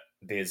excellent fit.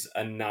 There's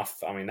enough.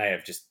 I mean, they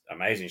have just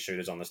amazing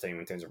shooters on this team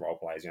in terms of role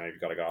players. You've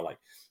got a guy like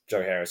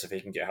Joe Harris, if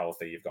he can get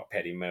healthy. You've got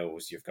Patty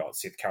Mills. You've got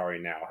Seth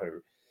Curry now,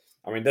 who,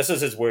 I mean, this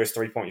is his worst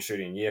 3-point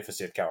shooting year for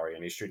Seth Curry,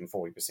 and he's shooting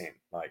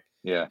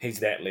 40%. He's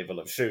that level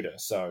of shooter.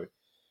 So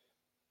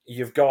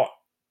you've got,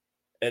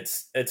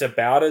 it's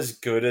about as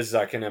good as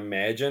I can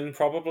imagine,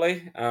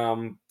 probably,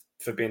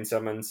 for Ben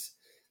Simmons.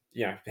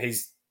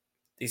 He's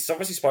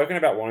obviously spoken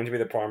about wanting to be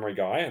the primary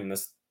guy in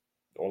this,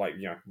 or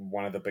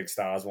one of the big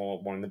stars,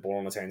 wanting the ball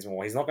in his hands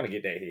more. He's not going to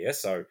get that here,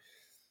 so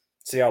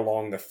see how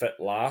long the fit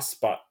lasts.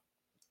 But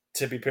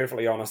to be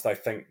perfectly honest, I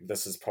think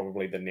this is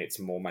probably the Nets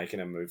more making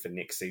a move for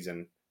next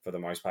season for the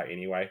most part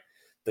anyway.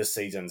 This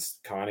season's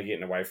kind of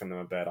getting away from them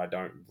a bit. I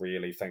don't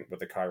really think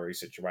with the Kyrie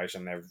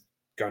situation they're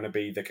going to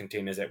be the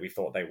contenders that we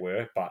thought they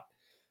were, but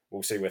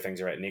we'll see where things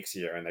are at next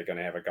year, and they're going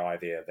to have a guy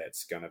there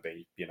that's going to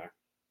be,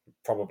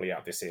 probably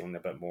up their ceiling a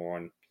bit more.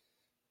 And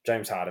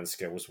James Harden's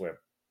skills were,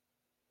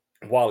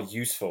 while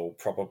useful,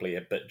 probably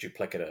a bit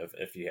duplicative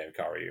if you have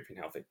Kyrie Irving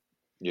healthy.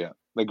 Yeah,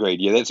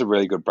 agreed. Yeah, that's a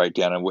really good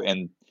breakdown.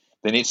 And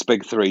the Nets'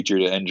 big three, due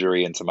to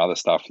injury and some other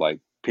stuff, like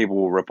people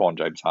will rip on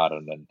James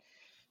Harden, and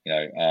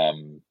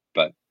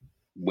but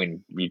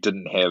when you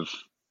didn't have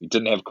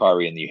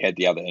Kyrie and you had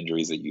the other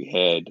injuries that you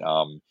had,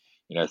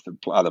 if the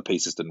other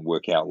pieces didn't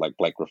work out, like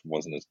Blake Griffin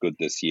wasn't as good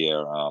this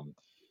year.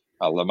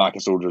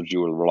 LaMarcus Aldridge,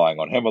 you were relying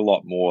on him a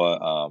lot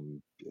more.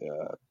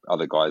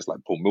 Other guys like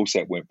Paul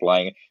Millsap weren't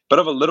playing.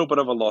 A little bit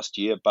of a lost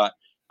year, but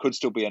could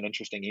still be an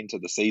interesting end to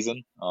the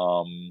season.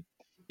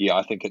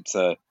 I think it's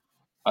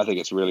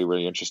really,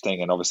 really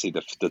interesting. And obviously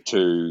the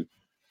two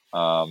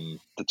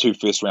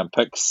first round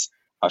picks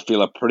I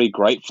feel are pretty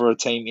great for a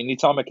team.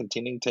 Anytime a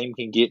contending team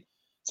can get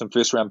some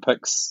first round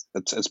picks,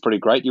 it's pretty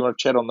great. You want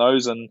to chat on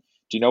those, and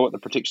do you know what the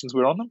protections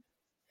were on them?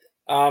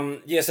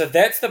 So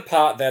that's the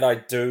part that I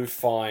do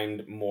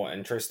find more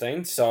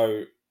interesting.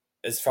 So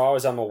as far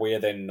as I'm aware,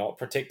 they're not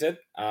protected.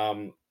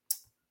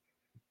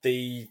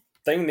 The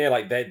thing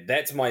there,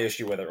 that's my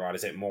issue with it, right,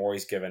 is that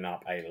Morey's given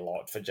up a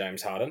lot for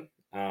James Harden.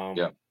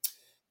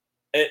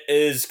 It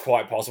is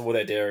quite possible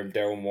that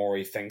Daryl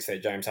Morey thinks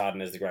that James Harden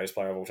is the greatest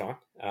player of all time.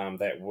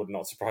 That would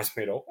not surprise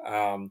me at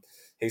all.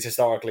 He's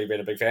historically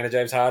been a big fan of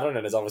James Harden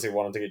and has obviously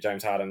wanted to get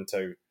James Harden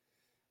to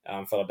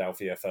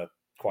Philadelphia for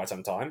quite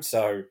some time.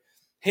 So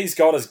he's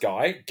got his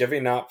guy,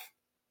 giving up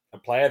a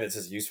player that's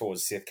as useful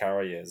as Seth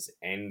Curry is,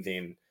 and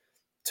then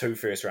 2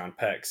 first-round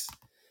picks.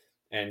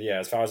 And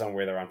as far as I'm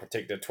aware, they're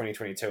unprotected.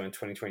 2022 and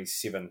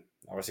 2027.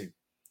 Obviously,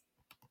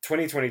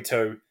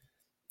 2022,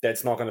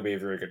 that's not going to be a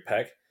very good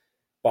pick.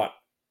 But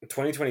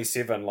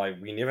 2027,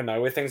 we never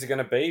know where things are going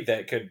to be.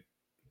 That could,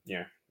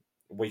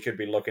 we could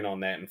be looking on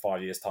that in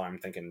 5 years' time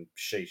thinking,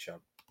 sheesh,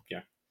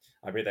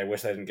 I bet they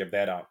wish they didn't give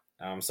that up.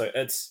 So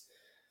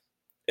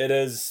it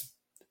is,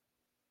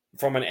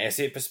 from an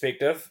asset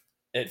perspective,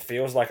 it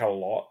feels like a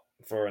lot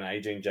for an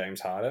aging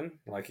James Harden.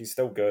 He's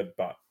still good,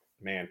 but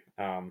man,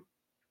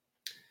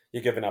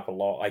 you're giving up a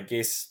lot. I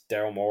guess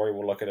Daryl Morey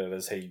will look at it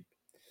as he,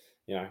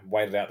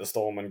 waited out the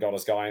storm and got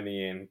his guy in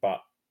the end. But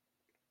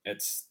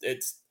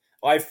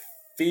I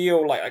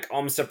feel like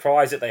I'm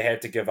surprised that they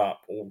had to give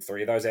up all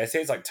 3 of those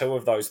assets. 2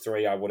 of those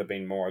 3 I would have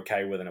been more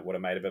okay with, and it would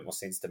have made a bit more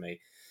sense to me.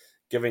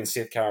 Giving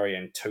Seth Curry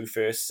and 2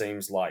 firsts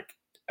seems like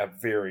a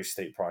very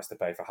steep price to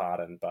pay for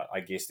Harden, but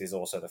I guess there's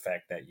also the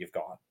fact that you've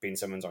got Ben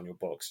Simmons on your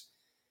books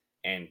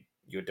and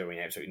you're doing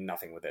absolutely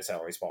nothing with that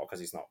salary spot because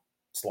he's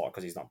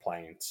not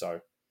playing.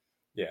 So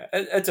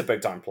it's a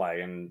big time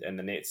play, and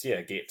the Nets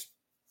get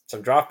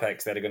some draft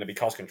picks that are going to be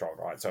cost controlled,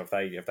 right? So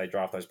if they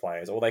draft those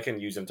players, or they can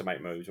use them to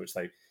make moves, which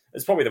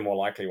it's probably the more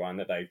likely one,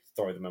 that they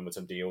throw them in with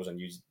some deals and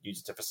use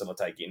it to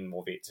facilitate getting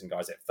more vets and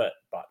guys that fit.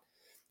 But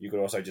you could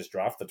also just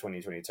draft the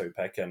 2022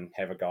 pick and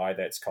have a guy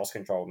that's cost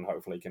controlled and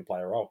hopefully can play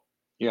a role.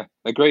 Yeah,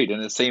 agreed.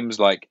 And it seems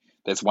like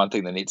that's one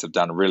thing the Nets have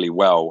done really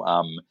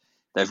well.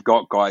 They've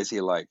got guys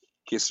here like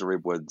Kessler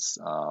Edwards,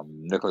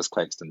 Nicholas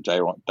Claxton,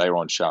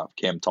 Dayron Sharp,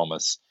 Cam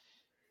Thomas,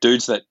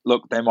 dudes that,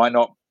 look, they might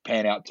not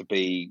pan out to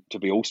be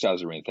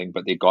all-stars or anything,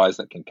 but they're guys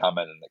that can come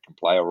in and that can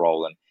play a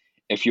role. And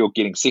if you're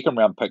getting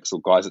second-round picks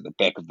or guys at the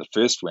back of the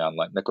first round,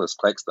 like Nicholas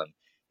Claxton,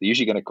 they're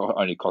usually going to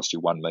only cost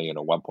you $1 million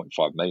or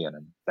 $1.5 million.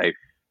 And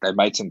they've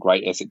made some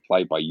great asset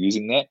play by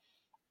using that.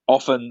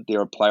 Often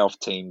there are playoff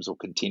teams or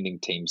contending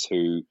teams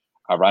who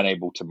are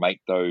unable to make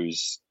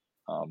those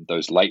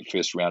late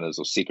first rounders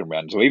or second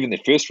rounders or even their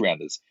first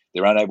rounders.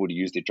 They're unable to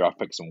use their draft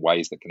picks in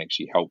ways that can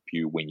actually help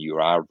you when you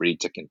are ready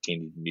to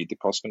contend and need the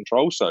cost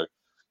control. So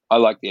I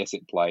like the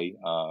asset play.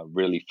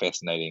 Really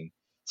fascinating.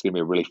 It's going to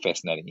be a really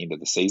fascinating end of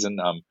the season.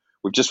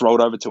 We've just rolled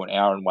over to an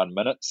hour and 1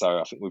 minute, so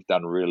I think we've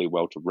done really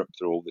well to rip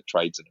through all the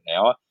trades in an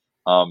hour.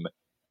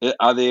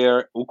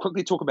 We'll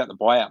quickly talk about the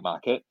buyout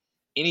market.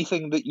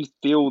 Anything that you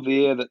feel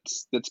there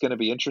that's going to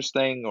be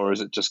interesting, or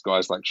is it just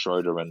guys like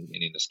Schroeder and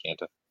Enes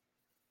Kanter?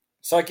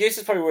 So I guess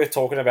it's probably worth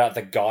talking about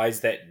the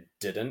guys that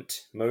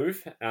didn't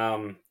move.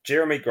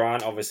 Jeremy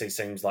Grant obviously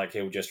seems like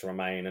he'll just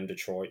remain in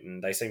Detroit,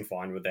 and they seem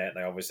fine with that.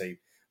 They obviously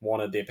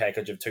wanted their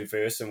package of 2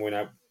 firsts, and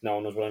no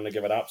one was willing to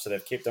give it up, so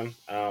they've kept him.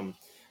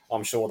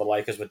 I'm sure the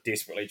Lakers were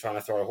desperately trying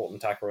to throw Horton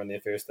Tucker in their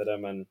first at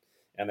him, and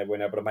they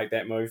weren't able to make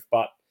that move.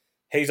 But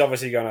he's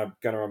obviously going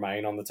to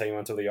remain on the team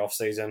until the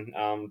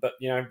offseason. But,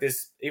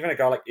 there's even a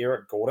guy like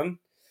Eric Gordon.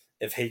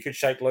 If he could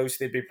shake loose,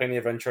 there'd be plenty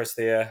of interest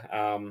there.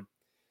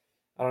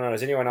 I don't know.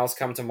 Does anyone else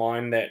come to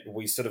mind that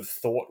we sort of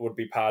thought would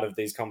be part of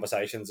these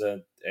conversations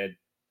at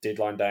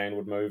deadline day and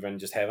would move and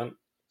just haven't?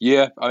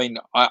 Yeah, I mean,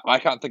 I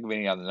can't think of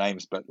any other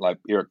names, but like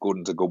Eric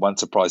Gordon's a good one.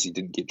 Surprised he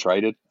didn't get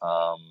traded.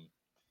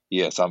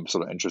 So I'm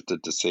sort of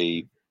interested to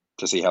see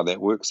how that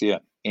works. Yeah.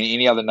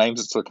 Any other names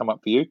that sort of come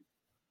up for you?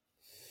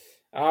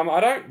 I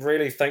don't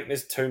really think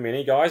there's too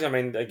many guys. I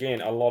mean,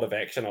 again, a lot of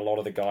action. A lot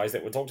of the guys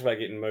that were talked about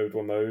getting moved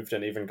were moved,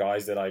 and even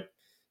guys that I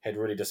had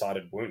really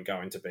decided weren't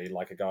going to be,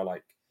 like a guy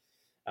like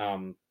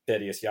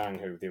Thaddeus Young,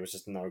 who there was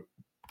just no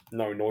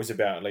noise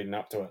about leading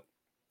up to it,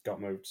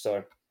 got moved.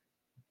 So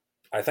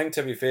I think,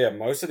 to be fair,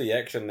 most of the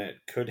action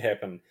that could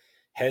happen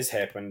has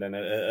happened, and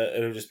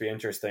it'll just be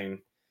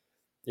interesting.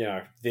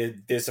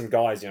 There's some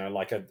guys,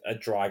 like a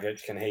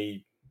Dragic, can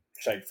he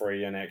shake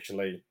free and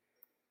actually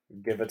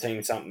give a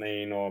team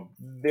something? Or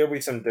there'll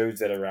be some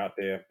dudes that are out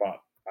there, but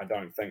I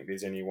don't think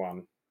there's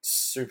anyone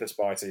super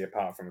spicy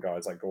apart from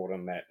guys like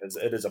Gordon.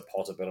 It is a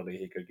possibility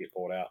he could get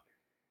bought out.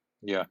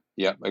 Yeah,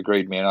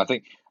 agreed, man. I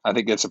think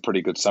that's a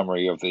pretty good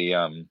summary of the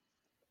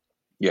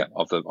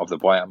of the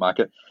buyout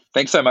market.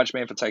 Thanks so much,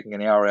 man, for taking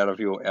an hour out of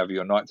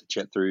your night to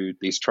chat through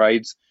these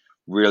trades.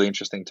 Really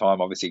interesting time,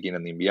 obviously, again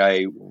in the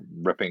NBA,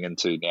 ripping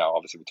into now.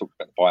 Obviously, we talked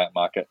about the buyout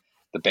market,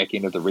 the back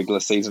end of the regular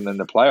season and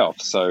the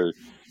playoffs. So,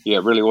 yeah,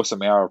 really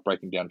awesome hour of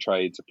breaking down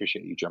trades.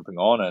 Appreciate you jumping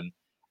on, and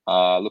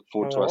look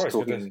forward to us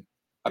talking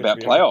about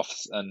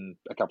playoffs in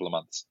a couple of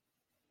months.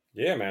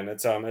 Yeah, man,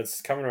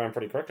 it's coming around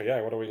pretty quickly.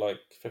 Yeah, what are we, like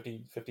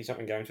 50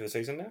 something going through the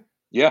season now?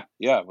 Yeah.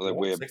 Well,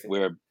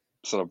 we're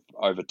sort of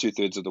over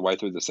 2/3 of the way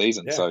through the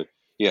season. Yeah. So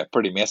yeah,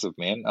 pretty massive,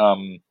 man.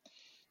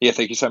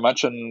 Thank you so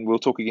much, and we'll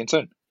talk again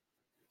soon.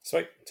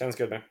 Sweet, sounds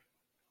good, man.